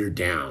knowing when you're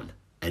down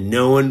and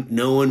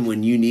knowing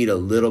when you need a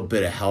little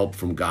bit of help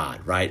from God,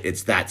 right?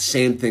 It's that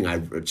same thing.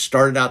 I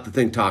started out the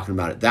thing talking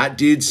about it. That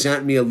dude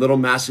sent me a little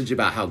message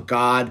about how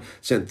God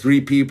sent 3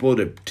 people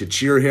to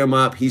cheer him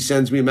up. He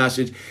sends me a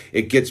message.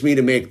 It gets me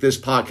to make this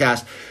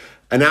podcast.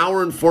 An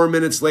hour and 4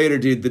 minutes later,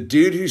 dude, the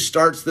dude who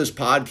starts this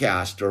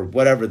podcast or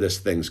whatever this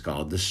thing's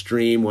called, the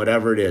stream,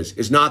 whatever it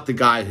is not the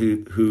guy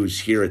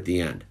who's here at the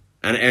end.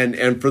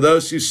 And for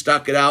those who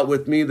stuck it out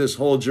with me this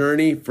whole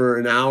journey for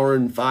an hour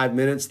and 5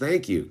 minutes,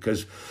 thank you,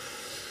 because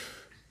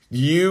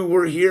you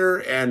were here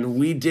and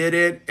we did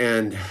it,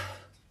 and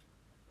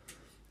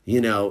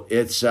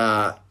it's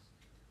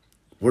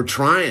we're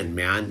trying,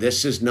 man.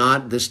 This is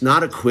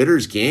not a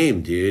quitter's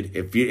game, dude.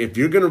 If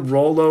you're gonna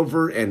roll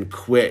over and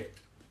quit,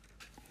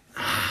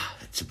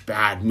 it's a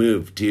bad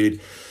move, dude.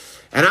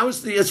 And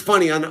it's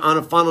funny, on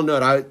a final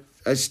note,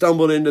 I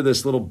stumbled into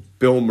this little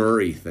Bill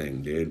Murray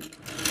thing, dude.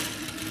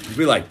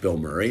 We like Bill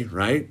Murray,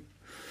 right?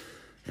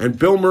 And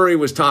Bill Murray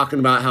was talking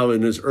about how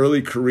in his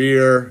early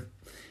career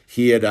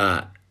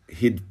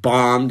he'd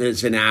bombed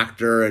as an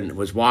actor and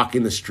was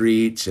walking the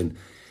streets and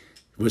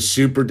was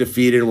super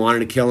defeated and wanted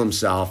to kill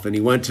himself. And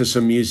he went to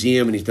some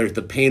museum, and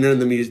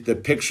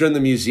the picture in the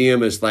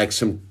museum is like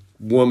some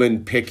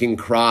woman picking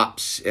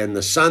crops and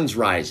the sun's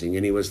rising.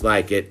 And he was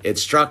like, it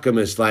struck him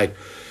as like,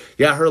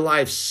 yeah, her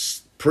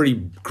life's pretty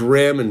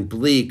grim and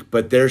bleak,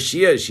 but there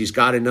she is. She's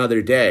got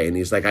another day. And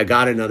he's like, I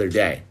got another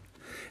day.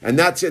 And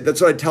that's it.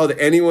 That's what I tell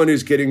to anyone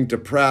who's getting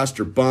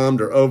depressed or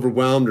bummed or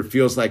overwhelmed or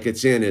feels like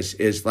it's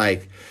is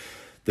like,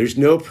 there's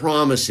no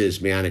promises,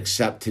 man,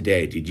 except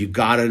today, dude. You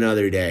got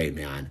another day,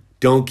 man.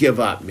 Don't give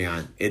up,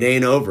 man. It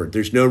ain't over.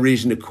 There's no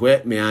reason to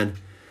quit, man.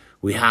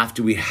 We have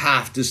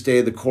to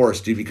stay the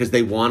course, dude, because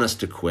they want us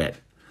to quit.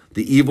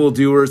 The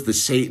evildoers, the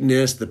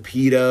Satanists, the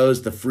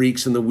pedos, the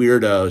freaks, and the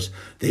weirdos,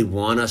 they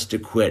want us to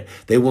quit.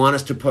 They want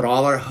us to put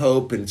all our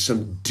hope in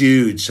some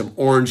dude, some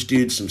orange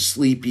dude, some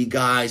sleepy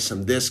guy,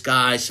 some this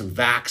guy, some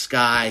vax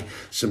guy,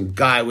 some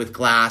guy with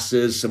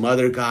glasses, some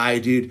other guy,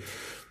 dude.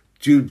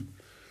 Dude,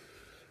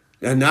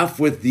 enough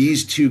with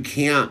these two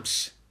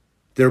camps.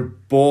 They're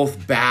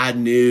both bad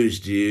news,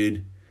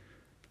 dude.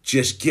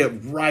 Just get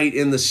right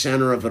in the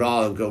center of it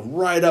all and go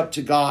right up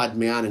to God,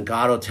 man. And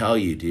God will tell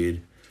you,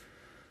 dude.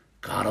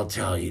 God will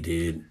tell you,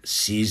 dude.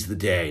 Seize the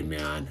day,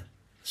 man.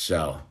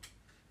 So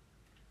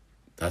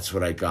that's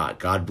what I got.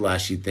 God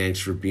bless you. Thanks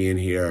for being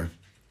here.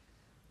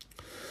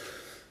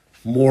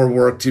 More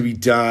work to be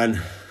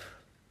done.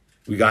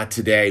 We got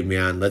today,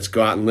 man. Let's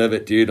go out and live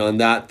it, dude. On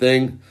that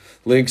thing,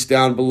 links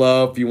down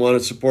below. If you want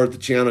to support the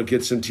channel,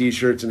 get some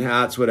t-shirts and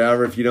hats,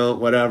 whatever. If you don't,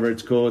 whatever.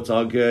 It's cool. It's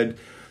all good.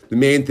 The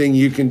main thing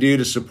you can do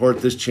to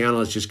support this channel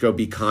is just go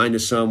be kind to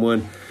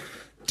someone.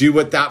 Do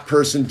what that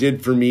person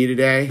did for me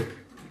today.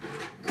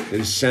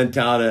 They sent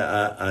out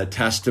a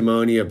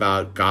testimony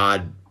about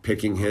God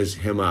picking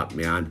him up,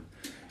 man,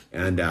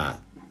 and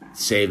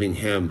saving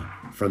him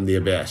from the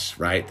abyss,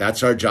 right?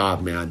 That's our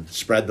job, man.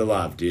 Spread the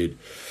love, dude.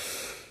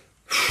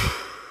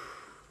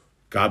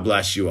 God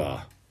bless you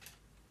all.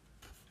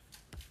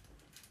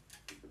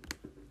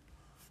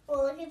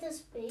 Oh, look at the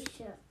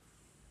spaceship.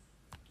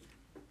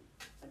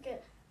 Look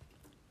at.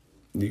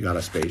 You got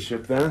a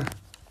spaceship there?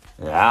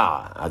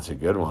 Yeah, that's a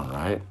good one,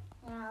 right?